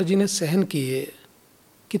सावरकर जी ने सहन किए,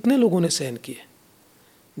 कितने लोगों ने सहन किए।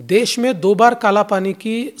 देश में 2 बार काला पानी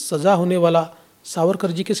की सज़ा होने वाला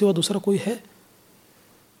सावरकर जी के सिवा दूसरा कोई है?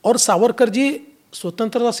 और सावरकर जी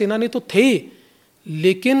स्वतंत्रता सेनानी तो थे ही,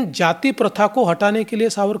 लेकिन जाति प्रथा को हटाने के लिए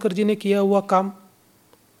सावरकर जी ने किया हुआ काम,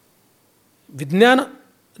 विज्ञान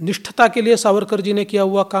निष्ठता के लिए सावरकर जी ने किया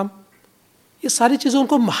हुआ काम, ये सारी चीज़ें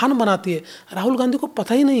उनको महान बनाती है। राहुल गांधी को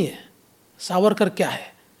पता ही नहीं है सावरकर क्या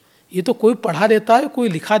है। ये तो कोई पढ़ा देता है, कोई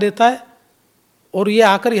लिखा देता है, और ये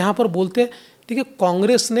आकर यहाँ पर बोलते हैं। देखिए,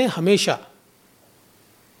 कांग्रेस ने हमेशा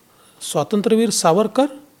स्वतंत्रवीर सावरकर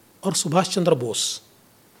और सुभाष चंद्र बोस,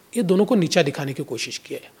 ये दोनों को नीचा दिखाने की कोशिश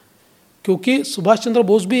की है, क्योंकि सुभाष चंद्र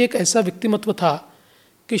बोस भी एक ऐसा व्यक्तिमत्व था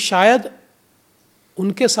कि शायद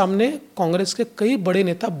उनके सामने कांग्रेस के कई बड़े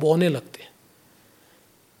नेता बौने लगते।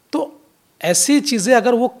 तो ऐसी चीज़ें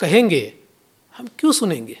अगर वो कहेंगे, हम क्यों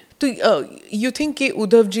सुनेंगे? तो यू थिंक कि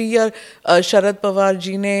उद्धव जी या शरद पवार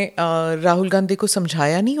जी ने राहुल गांधी को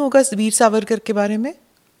समझाया नहीं होगा वीर सावरकर के बारे में?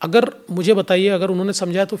 अगर मुझे बताइए, अगर उन्होंने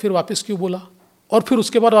समझाया तो फिर वापस क्यों बोला, और फिर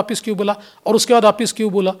उसके बाद वापस क्यों बोला, और उसके बाद वापस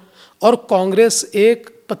क्यों बोला? और कांग्रेस एक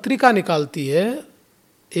पत्रिका निकालती है,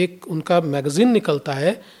 एक उनका मैगजीन निकलता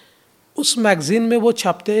है, उस मैगजीन में वो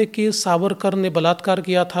छापते हैं कि सावरकर ने बलात्कार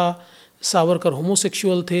किया था, सावरकर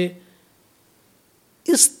होमोसेक्सुअल थे।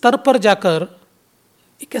 इस स्तर पर जाकर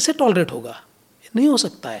ये कैसे टॉलरेट होगा? ये नहीं हो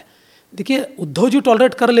सकता है। देखिए, उद्धव जी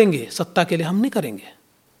टॉलरेट कर लेंगे सत्ता के लिए, हम नहीं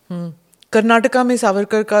करेंगे। कर्नाटका में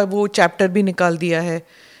सावरकर का वो चैप्टर भी निकाल दिया है,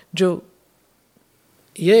 जो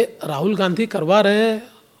ये राहुल गांधी करवा रहे हैं,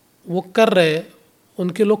 वो कर रहे,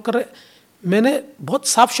 उनके लोग कर रहे। मैंने बहुत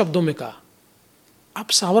साफ शब्दों में कहा, आप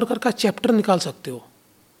सावरकर का चैप्टर निकाल सकते हो,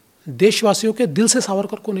 देशवासियों के दिल से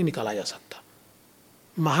सावरकर को नहीं निकाला जा सकता,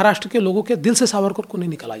 महाराष्ट्र के लोगों के दिल से सावरकर को नहीं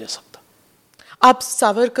निकाला जा सकता। आप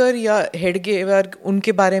सावरकर या हेडगेवार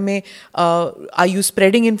उनके बारे में are you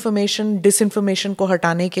spreading information, disinformation को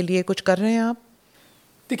हटाने के लिए कुछ कर रहे हैं आप?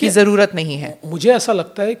 देखिए, ज़रूरत नहीं है। मुझे ऐसा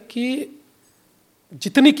लगता है कि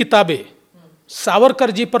जितनी किताबें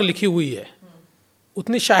सावरकर जी पर लिखी हुई है,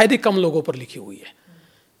 उतनी शायद ही कम लोगों पर लिखी हुई है।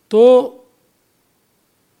 तो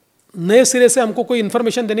नए सिरे से हमको कोई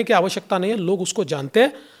इन्फॉर्मेशन देने की आवश्यकता नहीं है, लोग उसको जानते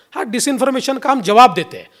हैं। हाँ, डिसइन्फॉर्मेशन का हम जवाब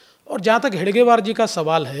देते हैं। और जहाँ तक हेडगेवार जी का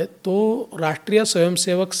सवाल है, तो राष्ट्रीय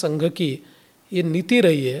स्वयंसेवक संघ की ये नीति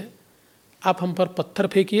रही है, आप हम पर पत्थर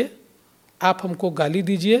फेंकिए, आप हमको गाली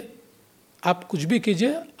दीजिए, आप कुछ भी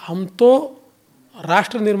कीजिए, हम तो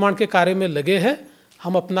राष्ट्र निर्माण के कार्य में लगे हैं,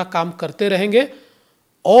 हम अपना काम करते रहेंगे।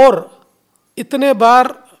 और इतने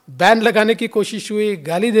बार बैन लगाने की कोशिश हुई,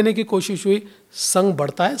 गाली देने की कोशिश हुई, संघ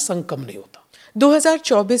बढ़ता है, संघ कम नहीं होता।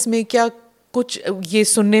 2024 में क्या कुछ ये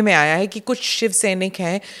सुनने में आया है कि कुछ शिव सैनिक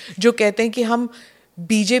हैं जो कहते हैं कि हम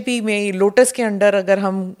बीजेपी में लोटस के अंडर अगर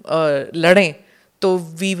हम लड़ें तो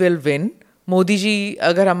we will win, Modi ji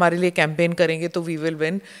अगर हमारे लिए कैंपेन करेंगे तो वी विल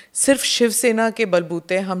विन, सिर्फ शिवसेना के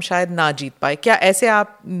बलबूते हम शायद ना जीत पाए। क्या ऐसे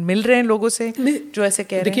आप मिल रहे हैं लोगों से जो ऐसे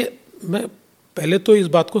कह रहे हैं? देखिए, मैं पहले तो इस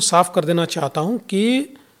बात को साफ कर देना चाहता हूं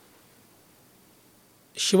कि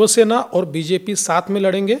शिवसेना और बीजेपी साथ में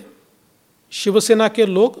लड़ेंगे। शिवसेना के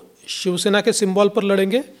लोग शिवसेना के सिंबल पर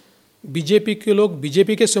लड़ेंगे, बीजेपी के लोग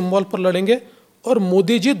बीजेपी के सिंबल पर लड़ेंगे, और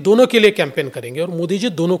मोदी जी दोनों के लिए कैंपेन करेंगे, और मोदी जी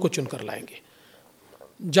दोनों को चुनकर लाएंगे।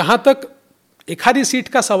 जहां तक एक आधी सीट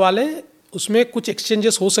का सवाल है, उसमें कुछ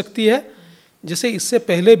एक्सचेंजेस हो सकती है। जैसे इससे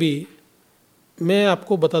पहले भी मैं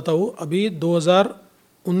आपको बताता हूँ, अभी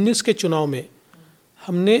 2019 के चुनाव में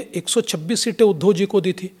हमने 126 सीटें उद्धव जी को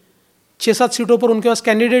दी थी। 6-7 सीटों पर उनके पास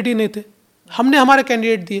कैंडिडेट ही नहीं थे, हमने हमारे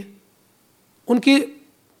कैंडिडेट दिए।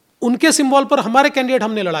 उनके सिंबल पर हमारे कैंडिडेट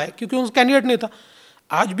हमने लड़ाए, क्योंकि उनका कैंडिडेट नहीं था।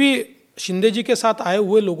 आज भी शिंदे जी के साथ आए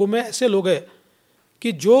हुए लोगों में ऐसे लोग हैं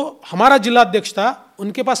कि जो हमारा जिलाध्यक्ष था,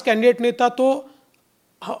 उनके पास कैंडिडेट नहीं था, तो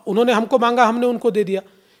उन्होंने हमको मांगा, हमने उनको दे दिया।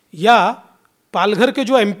 या पालघर के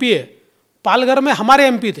जो एमपी है, पालघर में हमारे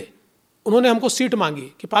एमपी थे, उन्होंने हमको सीट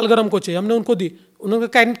मांगी कि पालघर हमको चाहिए, हमने उनको दी, उन्होंने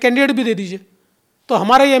कैंडिडेट भी दे दीजिए, तो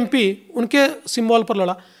हमारा ही एमपी उनके सिंबल पर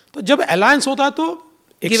लड़ा। तो जब अलायंस होता है तो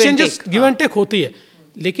एक्सचेंजेस गिव एंड टेक होती है।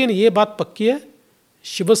 लेकिन ये बात पक्की है,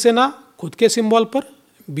 शिवसेना खुद के सिंबल पर,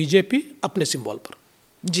 बीजेपी अपने सिंबल पर।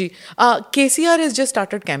 जी, KCR has just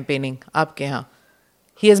started campaigning आपके यहाँ,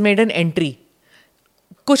 he has made an entry.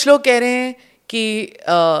 कुछ लोग कह रहे हैं कि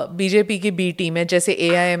बीजेपी की बी टीम है, जैसे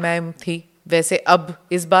AIMIM थी वैसे अब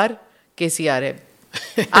इस बार केसीआर है।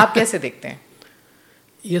 आप कैसे देखते हैं?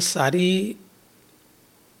 ये सारी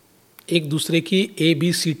एक दूसरे की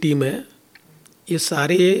ABC टीम है। ये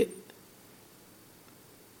सारे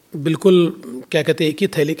बिल्कुल क्या कहते हैं, एक ही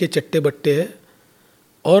थैली के चट्टे बट्टे हैं।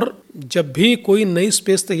 और जब भी कोई नई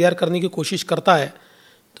स्पेस तैयार करने की कोशिश करता है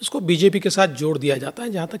तो उसको बीजेपी के साथ जोड़ दिया जाता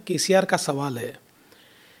है। जहाँ तक केसीआर का सवाल है,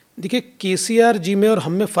 देखिए केसीआर जी में और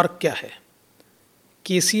हम में फ़र्क क्या है।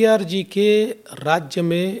 केसीआर जी के राज्य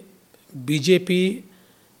में बीजेपी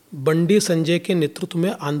बंडी संजय के नेतृत्व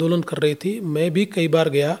में आंदोलन कर रही थी। मैं भी कई बार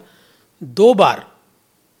गया, 2 बार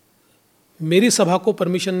मेरी सभा को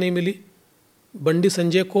परमिशन नहीं मिली, बंडी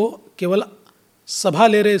संजय को केवल सभा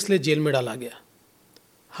ले रहे इसलिए जेल में डाला गया।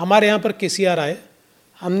 हमारे यहाँ पर केसीआर आए,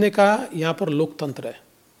 हमने कहा यहाँ पर लोकतंत्र है,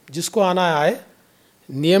 जिसको आना है आए,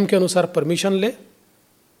 नियम के अनुसार परमिशन ले,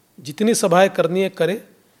 जितनी सभाएं करनी है करे।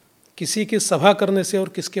 किसी की सभा करने से और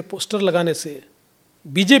किसके पोस्टर लगाने से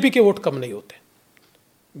बीजेपी के वोट कम नहीं होते।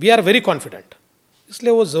 We are very confident.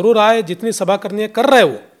 इसलिए वो ज़रूर आए, जितनी सभा करनी है कर रहे,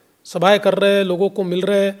 वो सभाएं कर रहे हैं, लोगों को मिल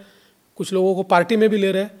रहे हैं, कुछ लोगों को पार्टी में भी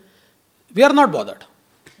ले रहे हैं। We are not bothered.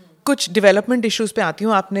 कुछ डेवलपमेंट इश्यूज पे आती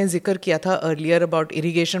हूँ। आपने जिक्र किया था earlier about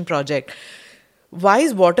irrigation project. Why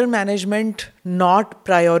is water management not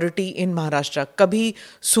priority in Maharashtra? कभी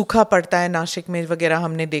सूखा पड़ता है, नासिक में वगैरह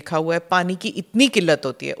हमने देखा हुआ है, पानी की इतनी किल्लत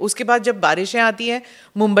होती है, उसके बाद जब बारिशें आती हैं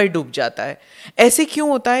मुंबई डूब जाता है। ऐसे क्यों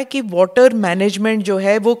होता है कि वाटर मैनेजमेंट जो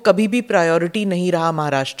है वो कभी भी प्रायोरिटी नहीं रहा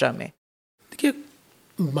महाराष्ट्र में? देखिए,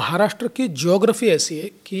 महाराष्ट्र की ज्योग्राफी ऐसी है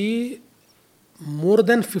कि more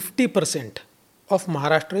than 50% of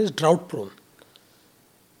Maharashtra is drought prone.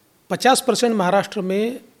 50% Maharashtra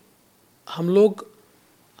में हम लोग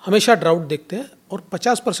हमेशा ड्राउट देखते हैं, और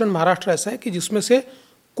 50% महाराष्ट्र ऐसा है कि जिसमें से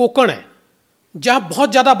कोकण है, जहाँ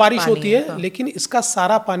बहुत ज़्यादा बारिश होती है, लेकिन इसका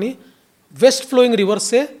सारा पानी वेस्ट फ्लोइंग रिवर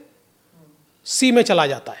से सी में चला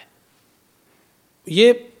जाता है,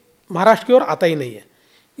 ये महाराष्ट्र की ओर आता ही नहीं है।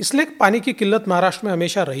 इसलिए पानी की किल्लत महाराष्ट्र में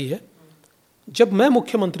हमेशा रही है। जब मैं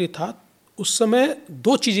मुख्यमंत्री था उस समय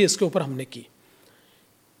 2 चीज़ें इसके ऊपर हमने की।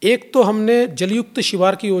 एक तो हमने जलयुक्त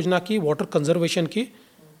शिवार की योजना की, वाटर कंजर्वेशन की,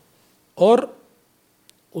 और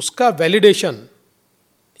उसका वैलिडेशन,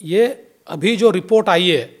 ये अभी जो रिपोर्ट आई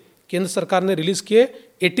है केंद्र सरकार ने रिलीज़ की है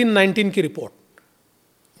 18-19 की रिपोर्ट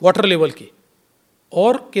वाटर लेवल की,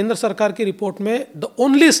 और केंद्र सरकार की रिपोर्ट में द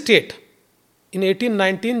ओनली स्टेट इन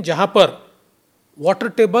 18-19 जहाँ पर वाटर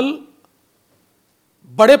टेबल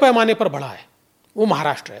बड़े पैमाने पर बढ़ा है वो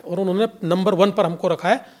महाराष्ट्र है, और उन्होंने नंबर 1 पर हमको रखा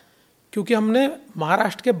है क्योंकि हमने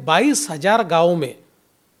महाराष्ट्र के 22,000 गाँवों में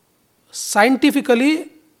साइंटिफिकली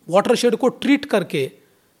वाटरशेड को ट्रीट करके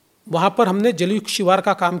वहाँ पर हमने जलयुक्त शिवार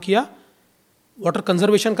का काम किया, वाटर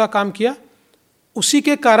कंजर्वेशन का काम किया। उसी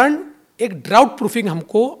के कारण एक ड्राउट प्रूफिंग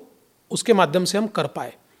हमको उसके माध्यम से हम कर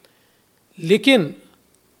पाए। लेकिन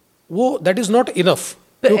वो that is not enough.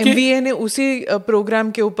 MVA ने उसी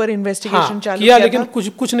प्रोग्राम के ऊपर इन्वेस्टिगेशन चालू किया, लेकिन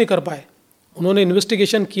कुछ नहीं कर पाए। उन्होंने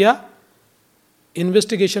इन्वेस्टिगेशन किया,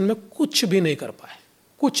 इन्वेस्टिगेशन में कुछ भी नहीं कर पाए,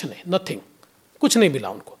 कुछ नहीं, नथिंग, कुछ नहीं मिला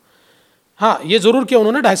उनको। हाँ, ये जरूर किया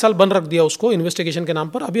उन्होंने, 2.5 साल बंद रख दिया उसको इन्वेस्टिगेशन के नाम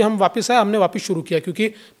पर। अभी हम वापस आए, हमने वापस शुरू किया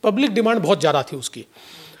क्योंकि पब्लिक डिमांड बहुत ज़्यादा थी उसकी।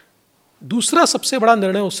 दूसरा सबसे बड़ा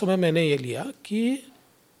निर्णय उस समय मैंने ये लिया कि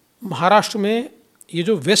महाराष्ट्र में ये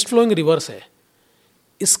जो वेस्ट फ्लोइंग रिवर्स है,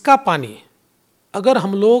 इसका पानी अगर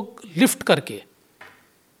हम लोग लिफ्ट करके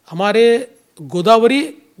हमारे गोदावरी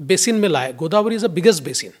बेसिन में लाए, Godavari is the biggest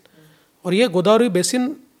basin, और ये Godavari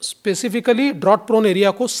basin specifically drought prone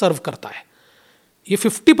area को सर्व करता है। ये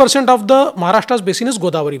 50% of the Maharashtra basin is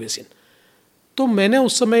Godavari basin. तो मैंने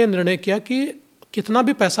उस समय ये निर्णय किया कि कितना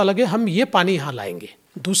भी पैसा लगे हम ये पानी यहाँ लाएंगे।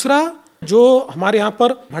 दूसरा, जो हमारे यहाँ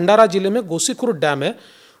पर भंडारा जिले में गोसीखुर्द डैम है,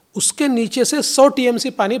 उसके नीचे से 100 टीएमसी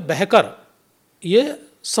पानी बहकर ये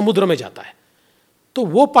समुद्र में जाता है। तो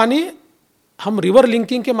वो पानी हम रिवर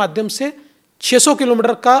लिंकिंग के माध्यम से 600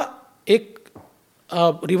 किलोमीटर का एक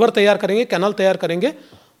रिवर तैयार करेंगे, कैनाल तैयार करेंगे,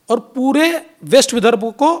 और पूरे वेस्ट विदर्भ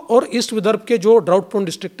को और ईस्ट विदर्भ के जो ड्राउट प्रोन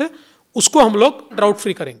डिस्ट्रिक्ट है उसको हम लोग ड्राउट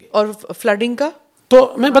फ्री करेंगे। और फ्लडिंग का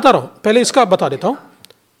तो मैं बता रहा हूँ, पहले इसका बता देता हूँ।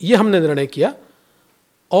 ये हमने निर्णय किया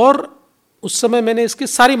और उस समय मैंने इसकी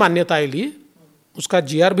सारी मान्यताएं ली, उसका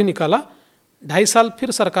जीआर भी निकाला। 2.5 साल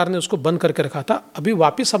फिर सरकार ने उसको बंद करके रखा था, अभी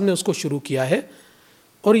वापस हमने उसको शुरू किया है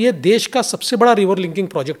और ये देश का सबसे बड़ा रिवर लिंकिंग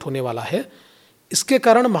प्रोजेक्ट होने वाला है। इसके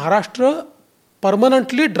कारण महाराष्ट्र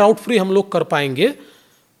परमानेंटली ड्राउट फ्री हम लोग कर पाएंगे।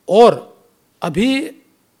 और अभी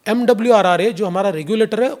MWRRA जो हमारा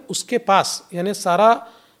रेगुलेटर है उसके पास, यानी सारा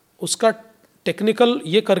उसका टेक्निकल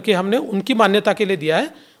ये करके हमने उनकी मान्यता के लिए दिया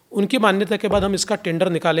है। उनकी मान्यता के बाद हम इसका टेंडर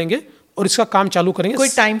निकालेंगे और इसका काम चालू करेंगे। कोई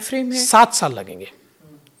टाइम फ्रेम है? 7 साल लगेंगे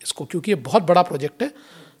इसको, क्योंकि ये बहुत बड़ा प्रोजेक्ट है।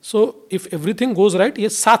 So if everything goes right, ये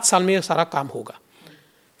 7 साल में ये सारा काम होगा।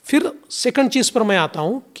 फिर सेकंड चीज़ पर मैं आता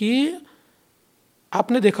हूँ कि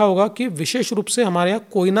आपने देखा होगा कि विशेष रूप से हमारे यहाँ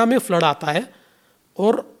कोयना में फ्लड आता है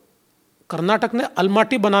और कर्नाटक ने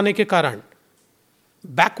अलमाटी बनाने के कारण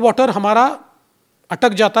बैक वाटर हमारा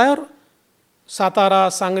अटक जाता है और सातारा,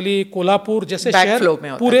 सांगली, कोल्हापुर जैसे शहर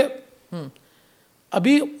पूरे।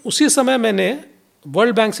 अभी उसी समय मैंने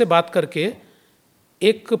वर्ल्ड बैंक से बात करके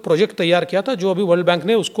एक प्रोजेक्ट तैयार किया था, जो अभी वर्ल्ड बैंक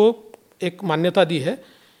ने उसको एक मान्यता दी है।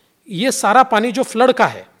 ये सारा पानी जो फ्लड का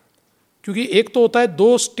है, क्योंकि एक तो होता है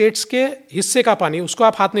 2 स्टेट्स के हिस्से का पानी, उसको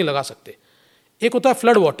आप हाथ नहीं लगा सकते, एक होता है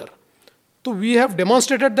फ्लड वाटर। तो we have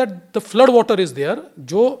demonstrated that the flood water is there,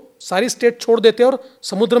 जो सारी स्टेट छोड़ देते हैं और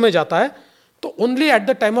समुद्र में जाता है। तो only at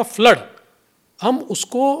the time of flood हम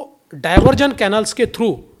उसको डाइवर्जन कैनल्स के थ्रू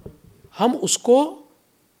हम उसको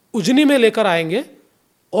उजनी में लेकर आएंगे,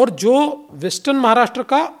 और जो वेस्टर्न महाराष्ट्र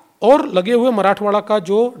का और लगे हुए मराठवाड़ा का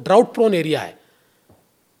जो ड्राउट प्रोन एरिया है,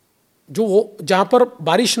 जो वो जहाँ पर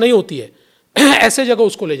बारिश नहीं होती है, ऐसे जगह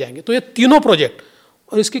उसको ले जाएंगे। तो ये तीनों प्रोजेक्ट,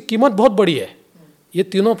 और इसकी कीमत बहुत बड़ी है, ये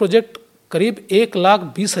तीनों प्रोजेक्ट करीब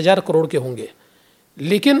 1,20,000 करोड़ के होंगे।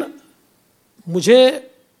 लेकिन मुझे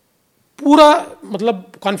पूरा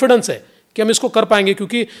मतलब कॉन्फिडेंस है कि हम इसको कर पाएंगे,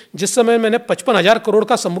 क्योंकि जिस समय मैंने 55,000 करोड़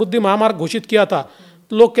का समृद्धि महामार्ग घोषित किया था,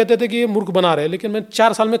 तो लोग कहते थे कि ये मूर्ख बना रहे, लेकिन मैंने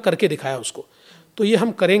 4 साल में करके दिखाया उसको। तो ये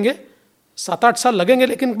हम करेंगे, 7-8 साल लगेंगे,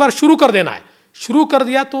 लेकिन एक बार शुरू कर देना है। शुरू कर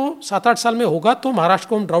दिया तो 7-8 साल में होगा, तो महाराष्ट्र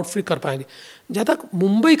को हम ड्राउट फ्री कर पाएंगे। जहाँ तक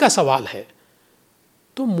मुंबई का सवाल है,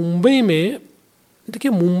 तो मुंबई में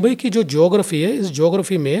देखिए, मुंबई की जो ज्योग्राफी है, इस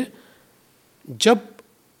ज्योग्राफी में जब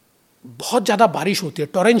बहुत ज़्यादा बारिश होती है,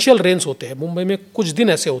 टॉरेंशियल रेन्स होते हैं, मुंबई में कुछ दिन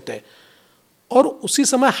ऐसे होते हैं, और उसी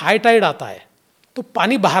समय हाई टाइड आता है, तो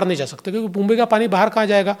पानी बाहर नहीं जा सकता, क्योंकि मुंबई का पानी बाहर कहाँ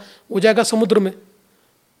जाएगा, वो जाएगा समुद्र में।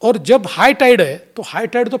 और जब हाई टाइड है, तो हाई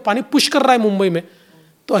टाइड तो पानी पुश कर रहा है मुंबई में,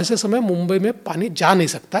 तो ऐसे समय मुंबई में पानी जा नहीं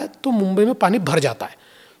सकता है, तो मुंबई में पानी भर जाता है।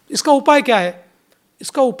 इसका उपाय क्या है?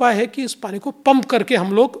 इसका उपाय है कि इस पानी को पंप करके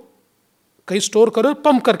हम लोग कहीं स्टोर करें और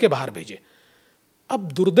पंप करके बाहर भेजें।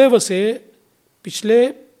 अब दुर्दैव से पिछले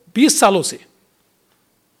 20 सालों से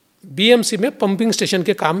बीएमसी में पंपिंग स्टेशन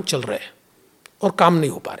के काम चल रहे हैं और काम नहीं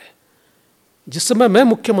हो पा रहे। जिस समय मैं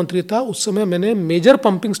मुख्यमंत्री था, उस समय मैंने मेजर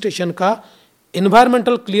पंपिंग स्टेशन का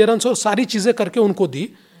एनवायरमेंटल क्लियरेंस और सारी चीज़ें करके उनको दी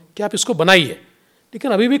कि आप इसको बनाइए,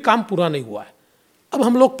 लेकिन अभी भी काम पूरा नहीं हुआ है। अब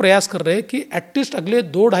हम लोग प्रयास कर रहे हैं कि एटलीस्ट अगले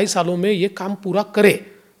 2-2.5 सालों में ये काम पूरा करें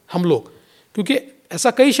हम लोग, क्योंकि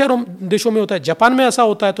ऐसा कई शहरों देशों में होता है। जापान में ऐसा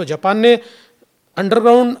होता है, तो जापान ने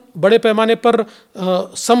अंडरग्राउंड बड़े पैमाने पर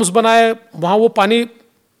सम्स बनाए, वहाँ वो पानी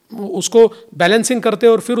उसको बैलेंसिंग करते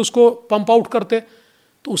और फिर उसको पंप आउट करते।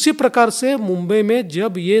 तो उसी प्रकार से मुंबई में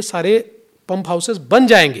जब ये सारे पंप हाउसेस बन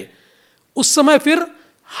जाएंगे, उस समय फिर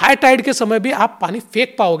हाई टाइड के समय भी आप पानी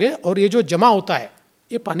फेंक पाओगे और ये जो जमा होता है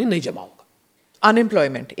ये पानी नहीं जमा होगा।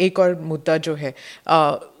 अनएम्प्लॉयमेंट एक और मुद्दा जो है,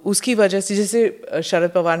 उसकी वजह से, जैसे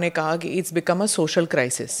शरद पवार ने कहा कि it's become a social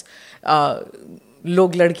crisis,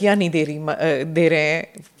 लोग लड़कियां नहीं दे रहे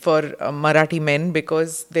हैं for Marathi men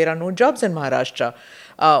because there are no jobs in Maharashtra.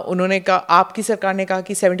 उन्होंने कहा, आपकी सरकार ने कहा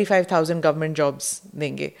कि 75,000 गवर्नमेंट जॉब्स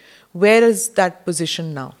देंगे। Where is that position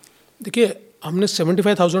now? देखिए, हमने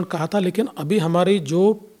 75,000 कहा था, लेकिन अभी हमारी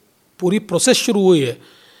जो पूरी प्रोसेस शुरू हुई है,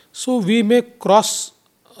 so we may cross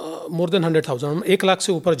more than 100,000, हम 1 लाख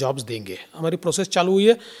से ऊपर जॉब्स देंगे। हमारी प्रोसेस चालू हुई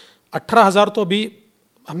है। 18,000 तो अभी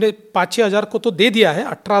हमने 5-6 हज़ार को तो दे दिया है,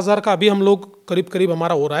 18,000 का अभी हम लोग करीब करीब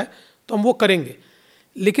हमारा हो रहा है, तो हम वो करेंगे।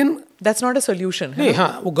 लेकिन दैट्स नॉट अ सोल्यूशन। नहीं,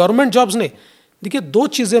 हाँ, वो गवर्नमेंट जॉब्स नहीं। देखिए, 2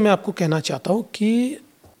 चीज़ें मैं आपको कहना चाहता हूँ कि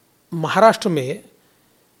महाराष्ट्र में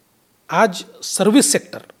आज सर्विस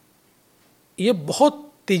सेक्टर ये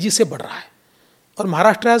बहुत तेज़ी से बढ़ रहा है और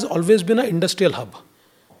Maharashtra has always been a industrial hub.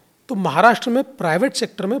 तो महाराष्ट्र में प्राइवेट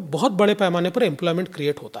सेक्टर में बहुत बड़े पैमाने पर एम्प्लॉयमेंट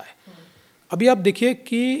क्रिएट होता है। अभी आप देखिए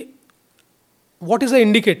कि व्हाट इज़ अ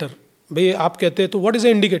इंडिकेटर, भाई आप कहते हैं तो what is a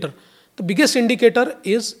indicator? The biggest indicator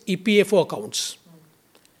is EPFO accounts.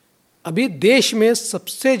 अभी देश में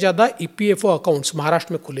सबसे ज़्यादा EPFO अकाउंट्स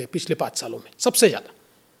महाराष्ट्र में खुले पिछले 5 सालों में, सबसे ज़्यादा,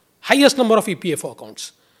 highest number of EPFO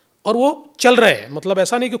accounts, और वो चल रहे हैं। मतलब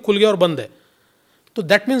ऐसा नहीं कि खुल गया और बंद है। तो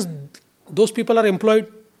that means those people are employed.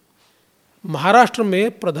 Maharashtra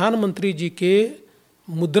में प्रधानमंत्री जी के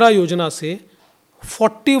मुद्रा योजना से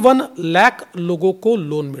 41 लाख लोगों को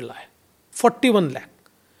लोन मिला है। 41 लाख।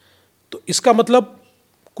 तो इसका मतलब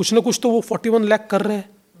कुछ ना कुछ तो वो 41 लाख कर रहे हैं,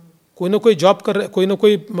 कोई ना कोई जॉब कर रहे हैं, कोई ना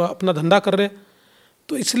कोई अपना धंधा कर रहे हैं।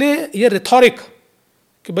 तो इसलिए ये रिथॉरिक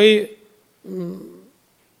कि भाई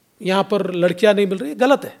यहाँ पर लड़कियाँ नहीं मिल रही,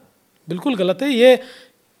 गलत है, बिल्कुल गलत है। ये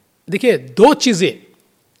देखिए, 2 चीज़ें,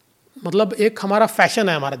 मतलब एक हमारा फैशन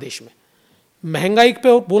है हमारे देश में, महंगाई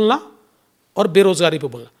पे बोलना और बेरोजगारी पे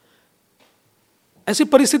बोलना। ऐसी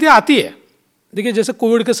परिस्थितियाँ आती है। देखिए, जैसे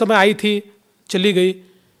कोविड के समय आई थी, चली गई।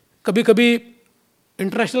 कभी कभी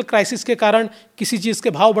इंटरनेशनल क्राइसिस के कारण किसी चीज़ के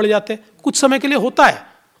भाव बढ़ जाते हैं, कुछ समय के लिए होता है,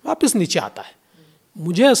 वापस नीचे आता है।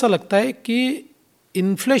 मुझे ऐसा लगता है कि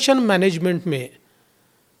इन्फ्लेशन मैनेजमेंट में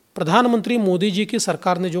प्रधानमंत्री मोदी जी की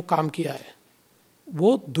सरकार ने जो काम किया है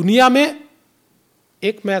वो दुनिया में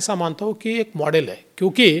एक, मैं ऐसा मानता हूँ कि एक मॉडल है।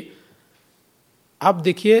 क्योंकि आप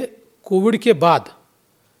देखिए, कोविड के बाद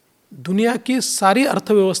दुनिया की सारी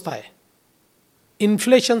अर्थव्यवस्थाएं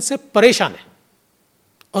इन्फ्लेशन से परेशान है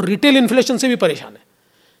और रिटेल इन्फ्लेशन से भी परेशान है।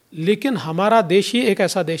 लेकिन हमारा देश ही एक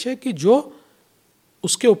ऐसा देश है कि जो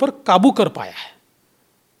उसके ऊपर काबू कर पाया है।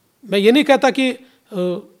 मैं ये नहीं कहता कि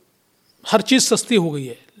हर चीज़ सस्ती हो गई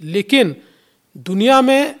है, लेकिन दुनिया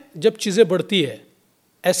में जब चीज़ें बढ़ती है,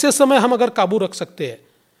 ऐसे समय हम अगर काबू रख सकते हैं।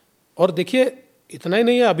 और देखिए, इतना ही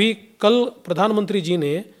नहीं है, अभी कल प्रधानमंत्री जी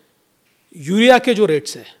ने यूरिया के जो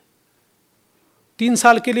रेट्स हैं 3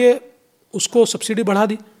 साल के लिए उसको सब्सिडी बढ़ा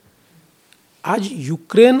दी। आज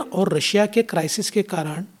यूक्रेन और रशिया के क्राइसिस के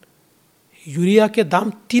कारण यूरिया के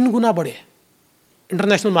दाम 3 गुना बढ़े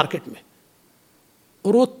इंटरनेशनल मार्केट में,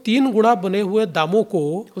 और वो 3 गुना बने हुए दामों को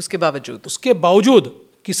उसके बावजूद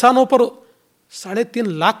किसानों पर 3.5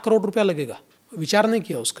 लाख करोड़ रुपया लगेगा, विचार नहीं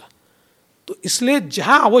किया उसका। तो इसलिए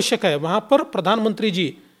जहां आवश्यक है वहां पर प्रधानमंत्री जी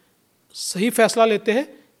सही फैसला लेते हैं।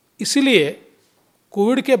 इसीलिए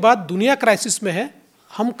कोविड के बाद दुनिया क्राइसिस में है,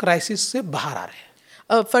 हम क्राइसिस से बाहर आ रहे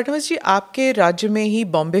हैं। फडणवीस जी, आपके राज्य में ही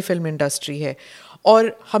बॉम्बे फिल्म इंडस्ट्री है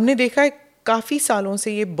और हमने देखा है काफ़ी सालों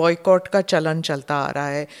से ये बॉयकॉट का चलन चलता आ रहा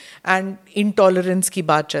है एंड इंटॉलरेंस की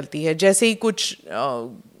बात चलती है। जैसे ही कुछ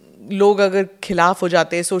लोग अगर खिलाफ हो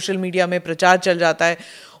जाते हैं, सोशल मीडिया में प्रचार चल जाता है,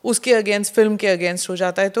 उसके अगेंस्ट, फिल्म के अगेंस्ट हो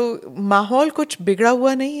जाता है, तो माहौल कुछ बिगड़ा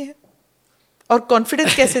हुआ नहीं है? और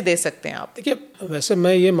कॉन्फिडेंस कैसे दे सकते हैं आप? देखिए, वैसे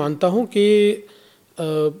मैं ये मानता हूँ कि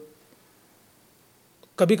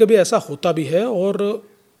कभी कभी ऐसा होता भी है, और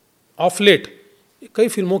ऑफ लेट कई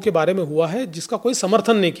फिल्मों के बारे में हुआ है जिसका कोई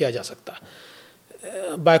समर्थन नहीं किया जा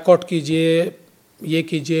सकता। बायकॉट कीजिए, ये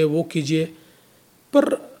कीजिए, वो कीजिए,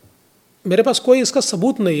 पर मेरे पास कोई इसका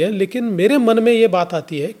सबूत नहीं है। लेकिन मेरे मन में ये बात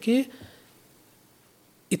आती है कि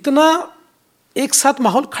इतना एक साथ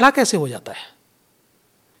माहौल खड़ा कैसे हो जाता है?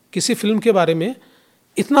 किसी फिल्म के बारे में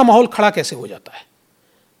इतना माहौल खड़ा कैसे हो जाता है?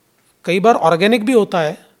 कई बार ऑर्गेनिक भी होता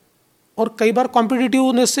है और कई बार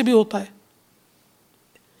कॉम्पिटिटिवनेस से भी होता है।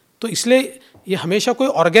 तो इसलिए ये हमेशा कोई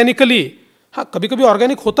ऑर्गेनिकली, हाँ, कभी कभी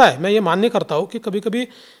ऑर्गेनिक होता है, मैं ये मान्य करता हूँ कि कभी कभी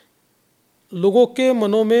लोगों के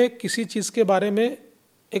मनों में किसी चीज़ के बारे में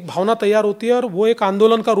एक भावना तैयार होती है और वो एक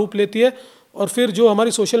आंदोलन का रूप लेती है, और फिर जो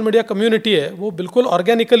हमारी सोशल मीडिया कम्युनिटी है वो बिल्कुल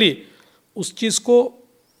ऑर्गेनिकली उस चीज़ को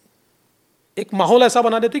एक माहौल ऐसा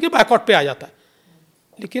बना देती है कि बैकआउट पे आ जाता है।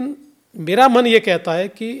 लेकिन मेरा मन ये कहता है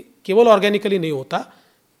कि केवल ऑर्गेनिकली नहीं होता,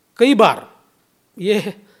 कई बार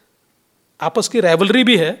ये आपस की राइवलरी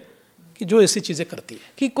भी है कि जो ऐसी चीज़ें करती है।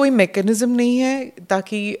 कि कोई मैकेनिज्म नहीं है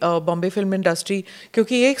ताकि बॉम्बे फिल्म इंडस्ट्री,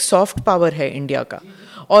 क्योंकि ये एक सॉफ्ट पावर है इंडिया का,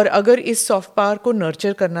 और अगर इस सॉफ्ट पावर को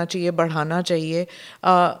नर्चर करना चाहिए, बढ़ाना चाहिए,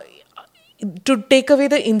 to take away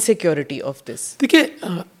the insecurity of this. देखिए,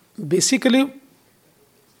 basically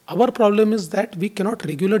our problem is that we cannot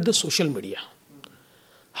regulate the social media.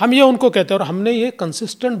 हम ये उनको कहते हैं, और हमने ये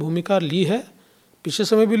कंसिस्टेंट भूमिका ली है, पिछले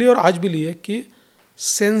समय भी ली और आज भी ली है, कि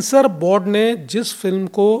सेंसर बोर्ड ने जिस फिल्म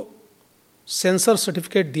को सेंसर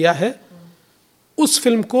सर्टिफिकेट दिया है उस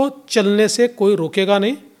फिल्म को चलने से कोई रोकेगा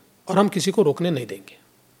नहीं, और हम किसी को रोकने नहीं देंगे।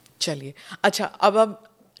 चलिए, अच्छा, अब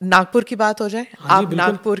नागपुर की बात हो जाए। आप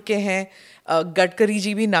नागपुर के हैं, गडकरी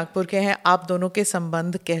जी भी नागपुर के हैं, आप दोनों के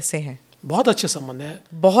संबंध कैसे हैं? बहुत अच्छे संबंध है।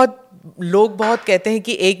 लोग बहुत कहते हैं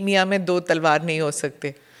कि एक मियाँ में दो तलवार नहीं हो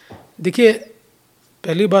सकते। देखिए,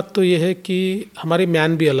 पहली बात तो ये है कि हमारी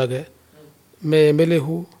म्यान भी अलग है। मैं एमएलए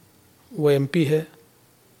हूँ, वो एमपी है।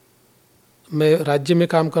 मैं राज्य में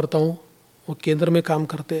काम करता हूँ, वो केंद्र में काम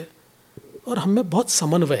करते हैं, और हम में बहुत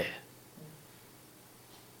समन्वय है।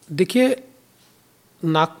 देखिए,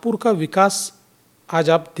 नागपुर का विकास आज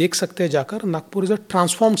आप देख सकते हैं जाकर। Nagpur is a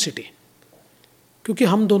transformed city, क्योंकि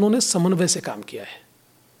हम दोनों ने समन्वय से काम किया है।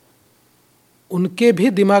 उनके भी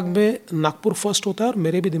दिमाग में नागपुर फर्स्ट होता है और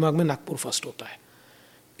मेरे भी दिमाग में नागपुर फर्स्ट होता है।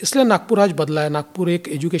 इसलिए नागपुर आज बदला है। नागपुर एक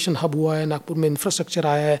एजुकेशन हब हुआ है, नागपुर में इंफ्रास्ट्रक्चर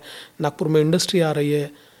आया है, नागपुर में इंडस्ट्री आ रही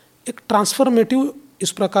है। एक ट्रांसफॉर्मेटिव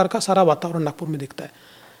इस प्रकार का सारा वातावरण नागपुर में दिखता है।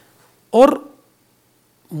 और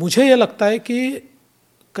मुझे ये लगता है कि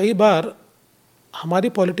कई बार हमारी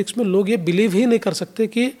पॉलिटिक्स में लोग ये बिलीव ही नहीं कर सकते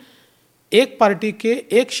कि एक पार्टी के,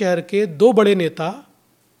 एक शहर के दो बड़े नेता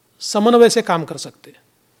समन्वय से काम कर सकते।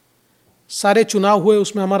 सारे चुनाव हुए,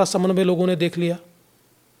 उसमें हमारा समन्वय लोगों ने देख लिया।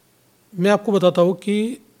 मैं आपको बताता हूँ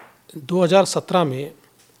कि 2017 में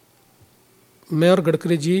मैं और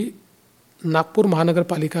गडकरी जी नागपुर महानगर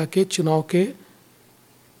पालिका के चुनाव के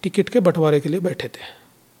टिकट के बंटवारे के लिए बैठे थे,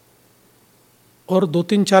 और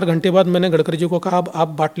 2-3-4 घंटे बाद मैंने गडकरी जी को कहा, अब आप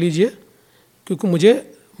बांट लीजिए, क्योंकि मुझे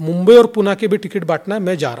मुंबई और पुणे के भी टिकट बांटना है,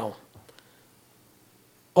 मैं जा रहा हूँ।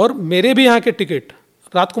 और मेरे भी यहाँ के टिकट,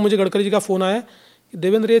 रात को मुझे गडकरी जी का फ़ोन आया कि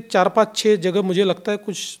देवेंद्र, ये 4-5-6 जगह मुझे लगता है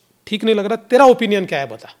कुछ ठीक नहीं लग रहा, तेरा ओपिनियन क्या है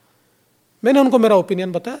बता। मैंने उनको मेरा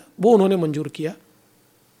ओपिनियन बताया, वो उन्होंने मंजूर किया,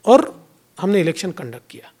 और हमने इलेक्शन कंडक्ट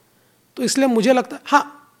किया। तो इसलिए मुझे लगता है,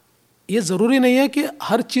 हाँ, ये ज़रूरी नहीं है कि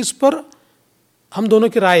हर चीज़ पर हम दोनों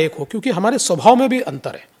की राय एक हो, क्योंकि हमारे स्वभाव में भी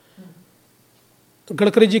अंतर है।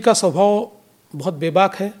 गडकरी जी का स्वभाव बहुत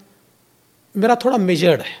बेबाक है, मेरा थोड़ा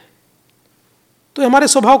मेजर्ड है, तो हमारे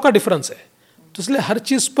स्वभाव का डिफरेंस है। तो इसलिए हर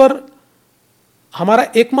चीज़ पर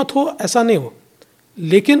हमारा एक मत हो ऐसा नहीं हो,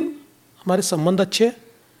 लेकिन हमारे संबंध अच्छे हैं,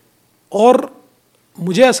 और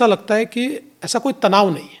मुझे ऐसा लगता है कि ऐसा कोई तनाव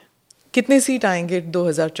नहीं है। कितने सीट आएंगे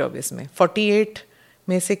 2024 में? 48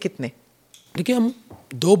 में से कितने? देखिए, हम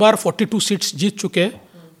 2 बार 42 सीट्स जीत चुके हैं,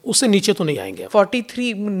 उससे नीचे तो नहीं आएंगे।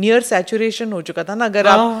 43 नियर सैचुरेशन हो चुका था ना, अगर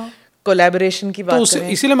आप कोलैबोरेशन की बात करें।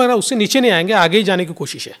 इसीलिए मैं उससे नीचे नहीं आएंगे, आगे ही जाने की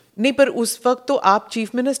कोशिश है। नहीं, पर उस वक्त तो आप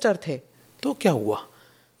चीफ मिनिस्टर थे। तो क्या हुआ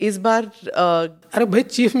इस बार? अरे भाई,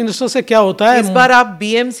 चीफ मिनिस्टर से क्या होता है? इस बार आप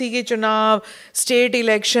बीएमसी के चुनाव, स्टेट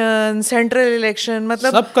इलेक्शन, सेंट्रल इलेक्शन,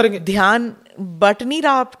 मतलब सब करेंगे। ध्यान बट नहीं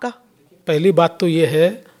रहा आपका। पहली बात तो ये है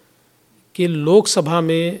कि लोकसभा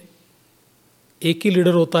में एक ही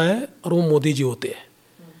लीडर होता है, और वो मोदी जी होते हैं।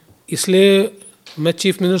 इसलिए मैं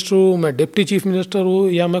चीफ मिनिस्टर हूँ, मैं डिप्टी चीफ मिनिस्टर हूँ,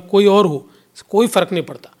 या मैं कोई और हूँ, कोई फर्क नहीं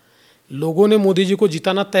पड़ता। लोगों ने मोदी जी को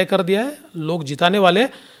जिताना तय कर दिया है, लोग जिताने वाले।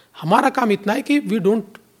 हमारा काम इतना है कि we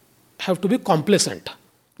don't have to be complacent.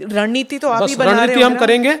 रणनीति तो आप ही बना रहे हो। रणनीति हम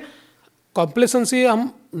करेंगे, कॉम्प्लेसेंसी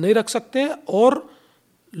हम नहीं रख सकते, और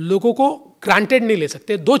लोगों को ग्रांटेड नहीं ले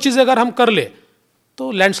सकते। 2 चीज़ें अगर हम कर ले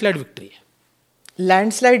तो लैंडस्लाइड विक्ट्री है।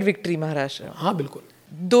 Landslide victory Maharashtra? हाँ, बिल्कुल।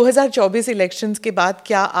 2024 इलेक्शंस के बाद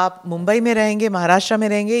क्या आप मुंबई में रहेंगे, महाराष्ट्र में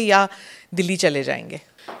रहेंगे, या दिल्ली चले जाएंगे?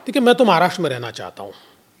 देखिए, मैं तो महाराष्ट्र में रहना चाहता हूँ।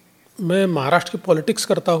 मैं महाराष्ट्र की पॉलिटिक्स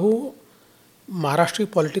करता हूँ, महाराष्ट्र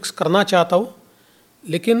की पॉलिटिक्स करना चाहता हूँ।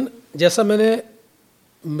 लेकिन जैसा मैंने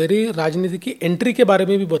मेरी राजनीति की एंट्री के बारे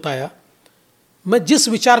में भी बताया, मैं जिस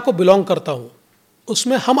विचार को बिलोंग करता हूँ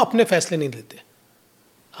उसमें हम अपने फैसले नहीं लेते।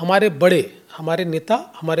 हमारे बड़े, हमारे नेता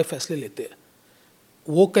हमारे फैसले लेते हैं।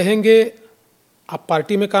 वो कहेंगे आप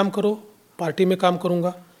पार्टी में काम करो, पार्टी में काम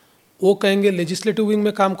करूँगा। वो कहेंगे लेजिस्लेटिव विंग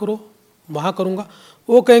में काम करो, वहाँ करूँगा,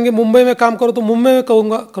 वो कहेंगे मुंबई में काम करो तो मुंबई में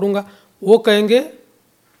करूँगा, वो कहेंगे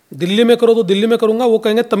दिल्ली में करो तो दिल्ली में करूँगा, वो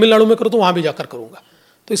कहेंगे तमिलनाडु में करो तो वहाँ भी जाकर करूँगा।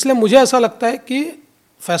 तो इसलिए मुझे ऐसा लगता है कि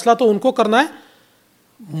फैसला तो उनको करना है।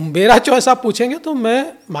 मेरा चॉइस आप पूछेंगे तो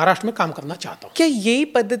मैं महाराष्ट्र में काम करना चाहता हूँ। क्या यही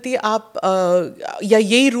पद्धति आप या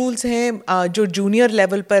यही रूल्स हैं जो जूनियर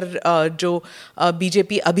लेवल पर जो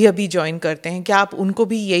बीजेपी अभी अभी ज्वाइन करते हैं, क्या आप उनको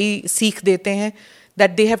भी यही सीख देते हैं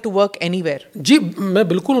that they have to work anywhere? जी, मैं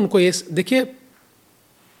बिल्कुल उनको ये, देखिए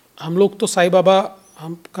हम लोग तो साईं बाबा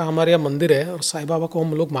हमारे यहाँ मंदिर है और साईं बाबा को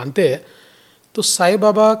हम लोग मानते हैं। तो साईं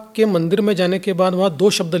बाबा के मंदिर में जाने के बाद वहाँ 2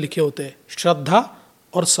 शब्द लिखे होते हैं, श्रद्धा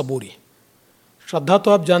और सबूरी। श्रद्धा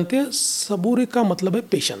तो आप जानते हैं, सबूरी का मतलब है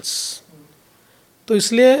पेशेंस। तो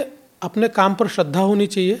इसलिए अपने काम पर श्रद्धा होनी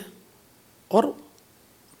चाहिए और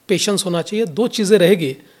पेशेंस होना चाहिए। 2 चीज़ें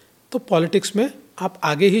रहेगी तो पॉलिटिक्स में आप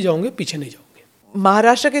आगे ही जाओगे, पीछे नहीं जाओगे।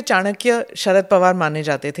 महाराष्ट्र के चाणक्य शरद पवार माने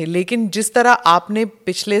जाते थे, लेकिन जिस तरह आपने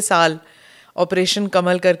पिछले साल ऑपरेशन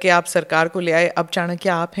कमल करके आप सरकार को ले आए, अब चाणक्य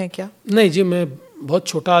आप हैं क्या? नहीं जी, मैं बहुत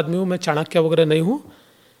छोटा आदमी हूँ, मैं चाणक्य वगैरह नहीं हूँ।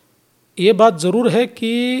 ये बात ज़रूर है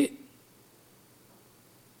कि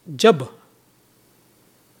जब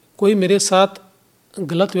कोई मेरे साथ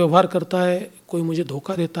गलत व्यवहार करता है, कोई मुझे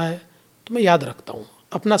धोखा देता है, तो मैं याद रखता हूँ,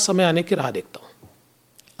 अपना समय आने की राह देखता हूँ।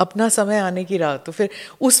 अपना समय आने की राह, तो फिर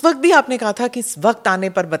उस वक्त भी आपने कहा था कि इस वक्त आने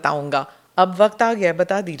पर बताऊंगा, अब वक्त आ गया,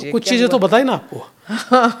 बता दीजिए। तो कुछ चीज़ें तो बताई ना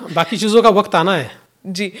आपको, बाकी चीज़ों का वक्त आना है।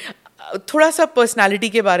 जी, थोड़ा सा पर्सनालिटी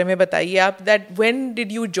के बारे में बताइए आप, that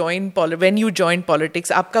when you join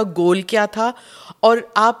politics, आपका गोल क्या था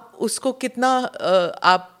और आप उसको कितना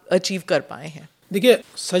आप अचीव कर पाए हैं? देखिए,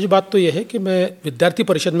 सच बात तो यह है कि मैं विद्यार्थी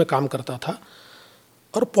परिषद में काम करता था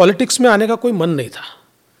और पॉलिटिक्स में आने का कोई मन नहीं था।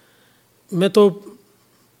 मैं तो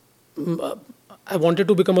I wanted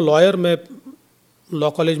to become a lawyer. मैं लॉ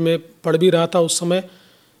कॉलेज में पढ़ भी रहा था उस समय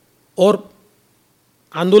और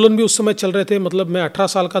आंदोलन भी उस समय चल रहे थे। मतलब मैं 18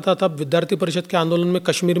 साल का था तब विद्यार्थी परिषद के आंदोलन में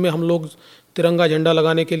कश्मीर में हम लोग तिरंगा झंडा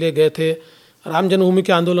लगाने के लिए गए थे। राम जन्मभूमि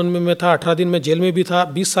के आंदोलन में मैं था, 18 दिन मैं जेल में भी था।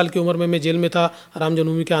 20 साल की उम्र में मैं जेल में था राम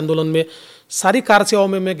जन्मभूमि के आंदोलन में। सारी कार सेवाओं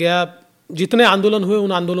में मैं गया, जितने आंदोलन हुए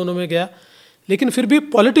उन आंदोलनों में गया, लेकिन फिर भी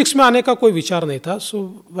पॉलिटिक्स में आने का कोई विचार नहीं था। सो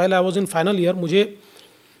while I was in final year, मुझे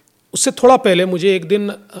उससे थोड़ा पहले मुझे एक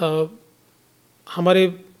दिन हमारे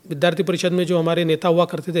विद्यार्थी परिषद में जो हमारे नेता हुआ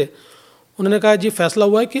करते थे, उन्होंने कहा जी फैसला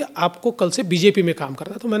हुआ है कि आपको कल से बीजेपी में काम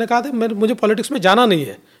करना है। तो मैंने कहा था मुझे पॉलिटिक्स में जाना नहीं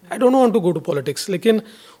है, I don't want to go to politics. लेकिन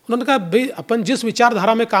उन्होंने कहा भाई अपन जिस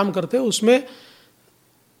विचारधारा में काम करते हैं उसमें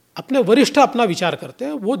अपने वरिष्ठ अपना विचार करते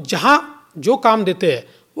हैं, वो जहाँ जो काम देते हैं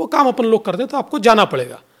वो काम अपन लोग करते हैं, तो आपको जाना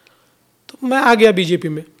पड़ेगा। तो मैं आ गया बीजेपी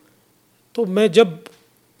में। तो मैं जब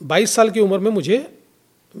 22 साल की उम्र में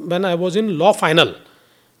when I was in law final,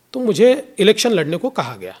 तो मुझे इलेक्शन लड़ने को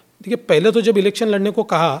कहा गया। देखिए, पहले तो जब इलेक्शन लड़ने को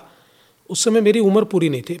कहा उस समय मेरी उम्र पूरी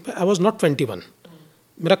नहीं थी, आई वॉज नॉट 21,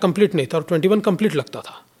 मेरा कंप्लीट नहीं था और 21 कंप्लीट लगता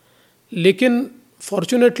था। लेकिन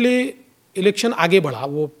फॉर्चुनेटली इलेक्शन आगे बढ़ा,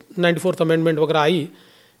 वो 94th अमेंडमेंट वगैरह आई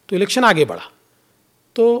तो इलेक्शन आगे बढ़ा,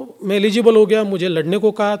 तो मैं एलिजिबल हो गया। मुझे लड़ने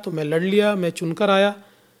को कहा तो मैं लड़ लिया, मैं चुनकर आया।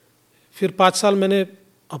 फिर 5 साल मैंने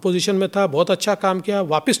अपोजिशन में था, बहुत अच्छा काम किया,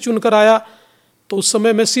 वापस चुनकर आया। तो उस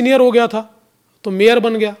समय मैं सीनियर हो गया था तो मेयर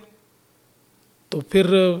बन गया। तो फिर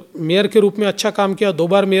मेयर के रूप में अच्छा काम किया, 2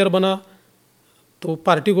 बार मेयर बना। तो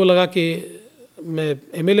पार्टी को लगा कि मैं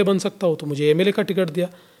एमएलए बन सकता हूँ, तो मुझे एमएलए का टिकट दिया,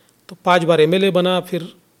 तो 5 बार एमएलए बना। फिर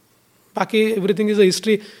बाकी everything is a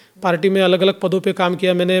history. Party में अलग अलग पदों पे काम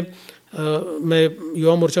किया मैंने। मैं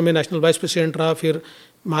युवा मोर्चा में नेशनल वाइस प्रेसिडेंट रहा, फिर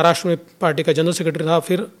महाराष्ट्र में पार्टी का जनरल सेक्रेटरी रहा,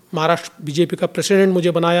 फिर महाराष्ट्र बीजेपी का प्रेसिडेंट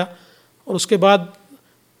मुझे बनाया और उसके बाद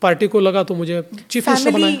पार्टी को लगा तो मुझे चीफ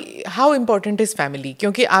मिनिस्टर बनाया। How important is family?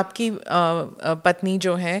 क्योंकि आपकी पत्नी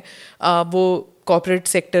जो है वो कॉर्पोरेट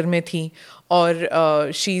सेक्टर में थी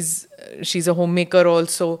और she is a home maker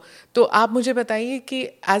also. तो आप मुझे बताइए कि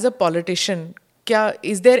एज अ पॉलिटिशियन क्या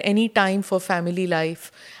is there any time for family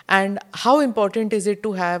life and how important is it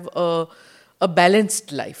to have a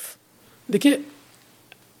balanced life? देखिए,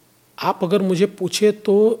 आप अगर मुझे पूछे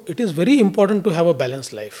तो it is very important to have a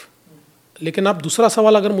balanced life. लेकिन आप दूसरा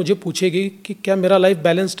सवाल अगर मुझे पूछेगी कि क्या मेरा लाइफ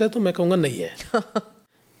बैलेंस्ड है, तो मैं कहूँगा नहीं है।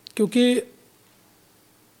 क्योंकि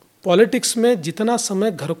पॉलिटिक्स में जितना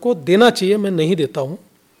समय घर को देना चाहिए मैं नहीं देता हूँ,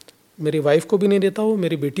 मेरी वाइफ को भी नहीं देता हूँ,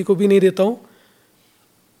 मेरी बेटी को भी नहीं देता हूँ।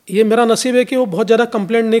 ये मेरा नसीब है कि वो बहुत ज़्यादा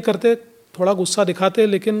कंप्लेंट नहीं करते, थोड़ा गुस्सा दिखाते,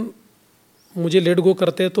 लेकिन मुझे लेट गो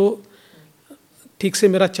करते, तो ठीक से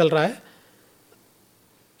मेरा चल रहा है।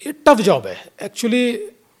 ये टफ जॉब है एक्चुअली,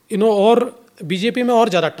 और बीजेपी में और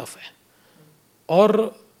ज़्यादा टफ है। और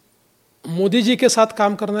मोदी जी के साथ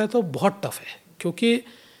काम करना है तो बहुत टफ है, क्योंकि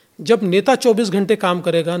जब नेता 24 घंटे काम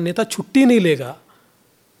करेगा, नेता छुट्टी नहीं लेगा,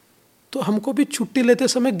 तो हमको भी छुट्टी लेते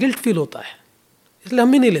समय गिल्ट फील होता है, इसलिए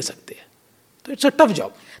हम भी नहीं ले सकते। तो इट्स अ टफ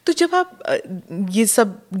जॉब। तो जब आप ये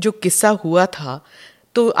सब जो किस्सा हुआ था,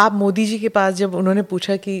 तो आप मोदी जी के पास जब उन्होंने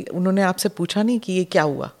पूछा कि उन्होंने आपसे पूछा नहीं कि ये क्या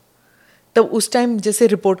हुआ, तब उस टाइम जैसे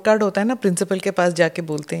रिपोर्ट कार्ड होता है ना, प्रिंसिपल के पास जाके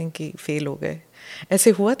बोलते हैं कि फेल हो गए, ऐसे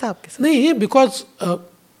हुआ था आपके साथ? नहीं, ये बिकॉज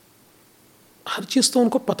हर चीज़ तो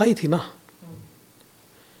उनको पता ही थी ना।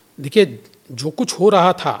 देखिए, जो कुछ हो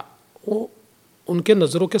रहा था वो उनके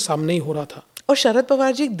नज़रों के सामने ही हो रहा था। और शरद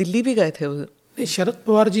पवार जी दिल्ली भी गए थे नहीं, शरद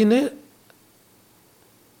पवार जी ने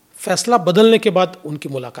फैसला बदलने के बाद उनकी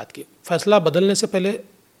मुलाकात की। फैसला बदलने से पहले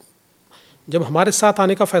जब हमारे साथ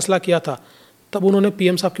आने का फैसला किया था, तब उन्होंने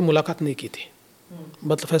पीएम साहब की मुलाकात नहीं की थी।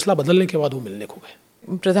 मतलब फैसला बदलने के बाद वो मिलने को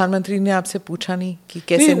गए। प्रधानमंत्री ने आपसे पूछा नहीं कि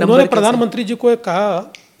कैसे नहीं, नंबर? उन्होंने प्रधानमंत्री जी को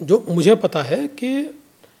कहा, जो मुझे पता है कि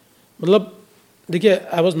मतलब देखिए,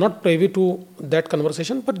 I was not प्रेवी to that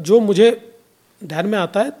conversation, पर जो मुझे ध्यान में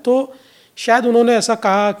आता है तो शायद उन्होंने ऐसा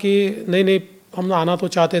कहा कि नहीं नहीं, हम आना तो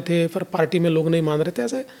चाहते थे, फिर पार्टी में लोग नहीं मान रहे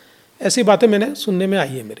थे। ऐसी बातें मैंने सुनने में आई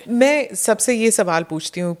है मेरे। मैं सबसे ये सवाल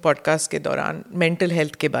पूछती हूँ पॉडकास्ट के दौरान मेंटल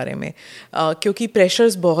हेल्थ के बारे में, क्योंकि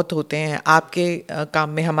प्रेशर्स बहुत होते हैं आपके काम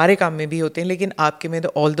में, हमारे काम में भी होते हैं, लेकिन आपके में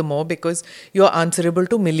all the more because you are answerable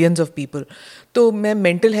to millions of people. तो मैं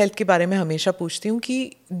मेंटल हेल्थ के बारे में हमेशा पूछती हूँ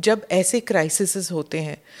कि जब ऐसे क्राइसिस होते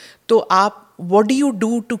हैं तो आप what do you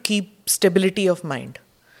do to keep stability of mind?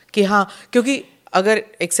 कि हाँ, क्योंकि अगर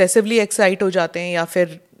एक्सेसिवली एक्साइट हो जाते हैं या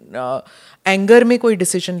फिर एंगर में कोई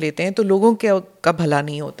डिसीजन लेते हैं तो लोगों के का भला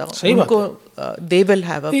नहीं होता, उनको they will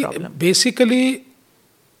have a problem. Basically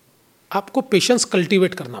आपको पेशेंस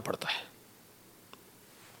कल्टीवेट करना पड़ता है।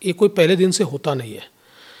 ये कोई पहले दिन से होता नहीं है।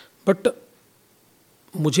 बट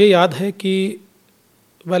मुझे याद है कि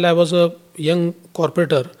well I was a young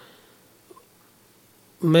corporator,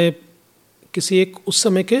 मैं किसी एक उस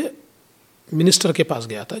समय के मिनिस्टर के पास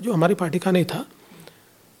गया था जो हमारी पार्टी का नहीं था,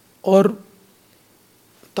 और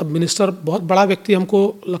तब मिनिस्टर बहुत बड़ा व्यक्ति हमको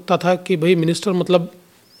लगता था कि भाई मिनिस्टर मतलब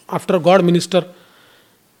आफ्टर गॉड मिनिस्टर।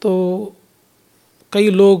 तो कई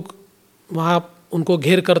लोग वहाँ उनको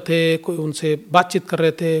घेर कर थे, कोई उनसे बातचीत कर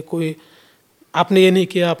रहे थे, कोई आपने ये नहीं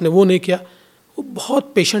किया, आपने वो नहीं किया। वो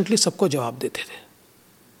बहुत पेशेंटली सबको जवाब देते थे।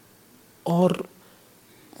 और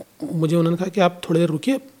मुझे उन्होंने कहा कि आप थोड़ी देर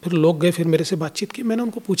रुकिए। फिर लोग गए, फिर मेरे से बातचीत की। मैंने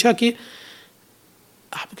उनको पूछा कि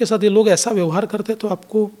आपके साथ ये लोग ऐसा व्यवहार करते तो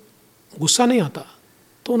आपको गुस्सा नहीं आता?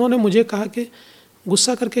 तो उन्होंने मुझे कहा कि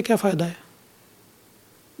गुस्सा करके क्या फ़ायदा है।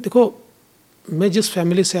 देखो, मैं जिस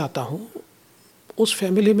फैमिली से आता हूँ उस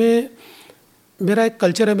फैमिली में मेरा एक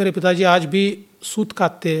कल्चर है। मेरे पिताजी आज भी सूत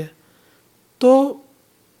काटते हैं। तो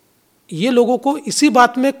ये लोगों को इसी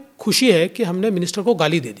बात में खुशी है कि हमने मिनिस्टर को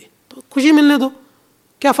गाली दे दी, तो खुशी मिलने दो,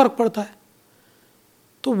 क्या फ़र्क पड़ता है।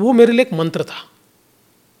 तो वो मेरे लिए एक मंत्र था।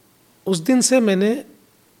 उस दिन से मैंने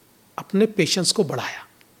अपने पेशेंस को बढ़ाया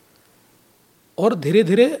और धीरे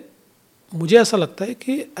धीरे मुझे ऐसा लगता है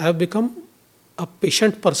कि I have become a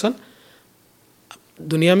patient person.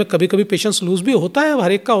 दुनिया में कभी कभी पेशेंस लूज भी होता है,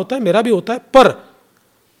 हर एक का होता है, मेरा भी होता है, पर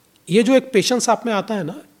ये जो एक पेशेंस आप में आता है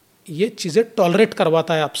ना, ये चीज़ें टॉलरेट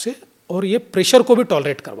करवाता है आपसे, और ये प्रेशर को भी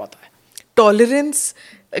टॉलरेट करवाता है। टॉलरेंस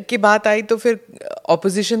की बात आई तो फिर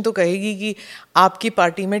ऑपोजिशन तो कहेगी कि आपकी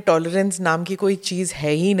पार्टी में टॉलरेंस नाम की कोई चीज़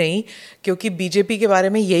है ही नहीं, क्योंकि बीजेपी के बारे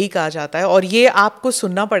में यही कहा जाता है, और ये आपको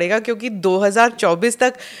सुनना पड़ेगा क्योंकि 2024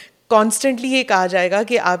 तक कॉन्स्टेंटली ये कहा जाएगा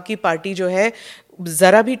कि आपकी पार्टी जो है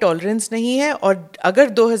ज़रा भी टॉलरेंस नहीं है। और अगर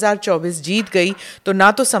 2024 जीत गई तो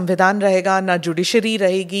ना तो संविधान रहेगा, ना जुडिशरी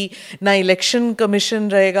रहेगी, ना इलेक्शन कमीशन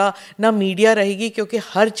रहेगा, ना मीडिया रहेगी, क्योंकि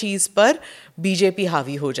हर चीज़ पर बीजेपी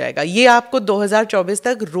हावी हो जाएगा। ये आपको 2024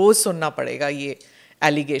 तक रोज़ सुनना पड़ेगा ये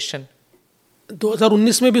एलिगेशन।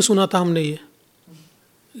 2019 में भी सुना था हमने ये,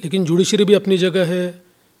 लेकिन जुडिशरी भी अपनी जगह है,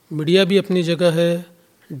 मीडिया भी अपनी जगह है,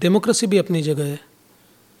 डेमोक्रेसी भी अपनी जगह है।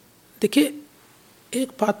 देखिए, एक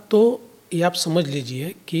बात तो ये आप समझ लीजिए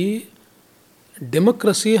कि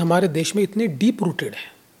डेमोक्रेसी हमारे देश में इतनी डीप रूटेड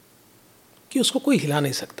है कि उसको कोई हिला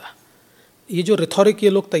नहीं सकता। ये जो रिथॉरिक ये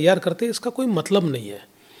लोग तैयार करते हैं, इसका कोई मतलब नहीं है।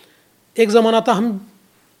 एक ज़माना था हम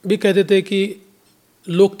भी कहते थे कि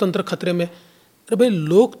लोकतंत्र खतरे में। अरे भाई,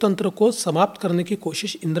 लोकतंत्र को समाप्त करने की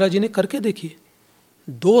कोशिश इंदिरा जी ने करके देखी।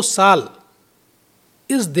 2 साल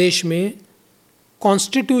इस देश में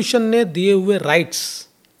कॉन्स्टिट्यूशन ने दिए हुए rights,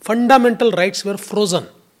 fundamental rights where frozen,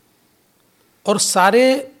 और सारे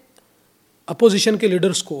अपोजिशन के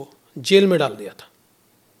लीडर्स को जेल में डाल दिया था।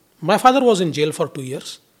 My father was in jail for 2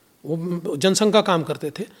 years। वो जनसंघ का काम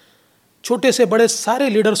करते थे। छोटे से बड़े सारे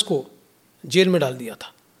लीडर्स को जेल में डाल दिया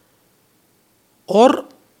था, और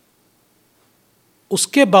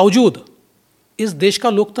उसके बावजूद इस देश का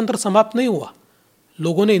लोकतंत्र समाप्त नहीं हुआ।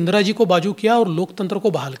 लोगों ने इंदिरा जी को बाजू किया और लोकतंत्र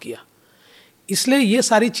को बहाल किया। इसलिए ये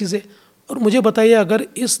सारी चीज़ें, और मुझे बताइए अगर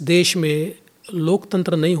इस देश में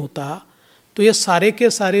लोकतंत्र नहीं होता तो ये सारे के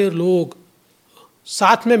सारे लोग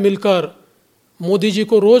साथ में मिलकर मोदी जी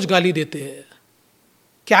को रोज गाली देते हैं,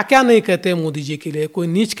 क्या क्या नहीं कहते हैं मोदी जी के लिए, कोई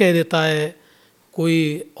नीच कह देता है,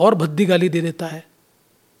 कोई और भद्दी गाली दे देता है।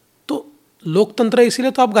 तो लोकतंत्र है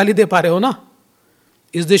इसीलिए तो आप गाली दे पा रहे हो ना,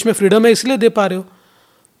 इस देश में फ्रीडम है इसलिए दे पा रहे हो।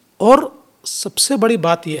 और सबसे बड़ी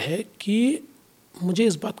बात यह है कि मुझे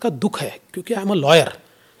इस बात का दुख है क्योंकि आई एम अ लॉयर,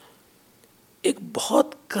 एक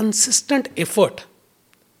बहुत कंसिस्टेंट एफर्ट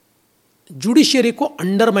जुडिशियरी को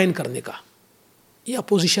अंडरमाइन करने का ये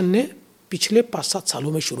अपोजिशन ने पिछले 5-7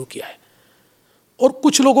 सालों में शुरू किया है, और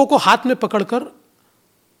कुछ लोगों को हाथ में पकड़कर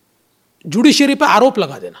जुडिशियरी पर आरोप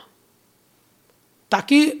लगा देना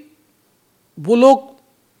ताकि वो लोग,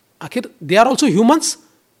 आखिर दे आर ऑल्सो ह्यूमंस,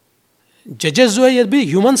 जजेस जो है ये भी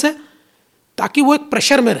ह्यूमंस है, ताकि वो एक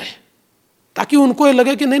प्रेशर में रहे, ताकि उनको ये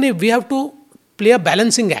लगे कि नहीं नहीं we have to play a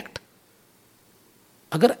balancing act.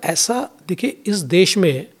 अगर ऐसा देखिए, इस देश में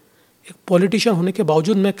एक पॉलिटिशियन होने के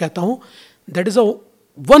बावजूद मैं कहता हूं that is a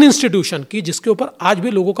one institution की जिसके ऊपर आज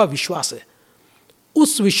भी लोगों का विश्वास है,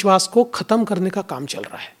 उस विश्वास को खत्म करने का काम चल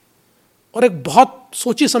रहा है और एक बहुत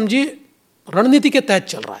सोची समझी रणनीति के तहत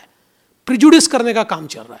चल रहा है, प्रिजुडिस करने का काम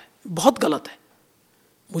चल रहा है, बहुत गलत है।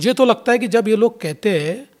 मुझे तो लगता है कि जब ये लोग कहते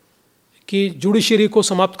हैं कि जुडिशरी को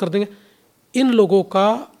समाप्त कर देंगे, इन लोगों का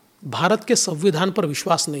भारत के संविधान पर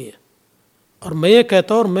विश्वास नहीं है। और मैं ये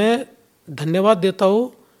कहता हूँ और मैं धन्यवाद देता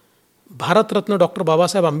हूँ भारत रत्न डॉक्टर बाबा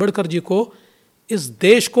साहेब अम्बेडकर जी को, इस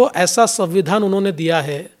देश को ऐसा संविधान उन्होंने दिया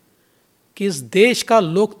है कि इस देश का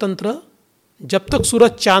लोकतंत्र जब तक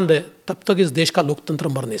सूरज चांद है तब तक इस देश का लोकतंत्र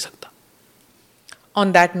मर नहीं सकता।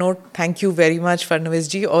 On that note, thank you very much, Fadnavis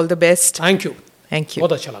ji. All the best. Thank you. Thank you.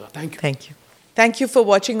 बहुत अच्छा लगा. Thank you. Thank you. Thank you for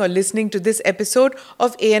watching or listening to this episode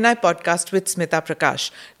of ANI Podcast with Smita Prakash.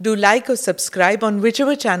 Do like or subscribe on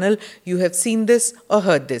whichever channel you have seen this or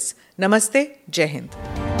heard this. Namaste. Jai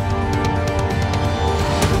Hind.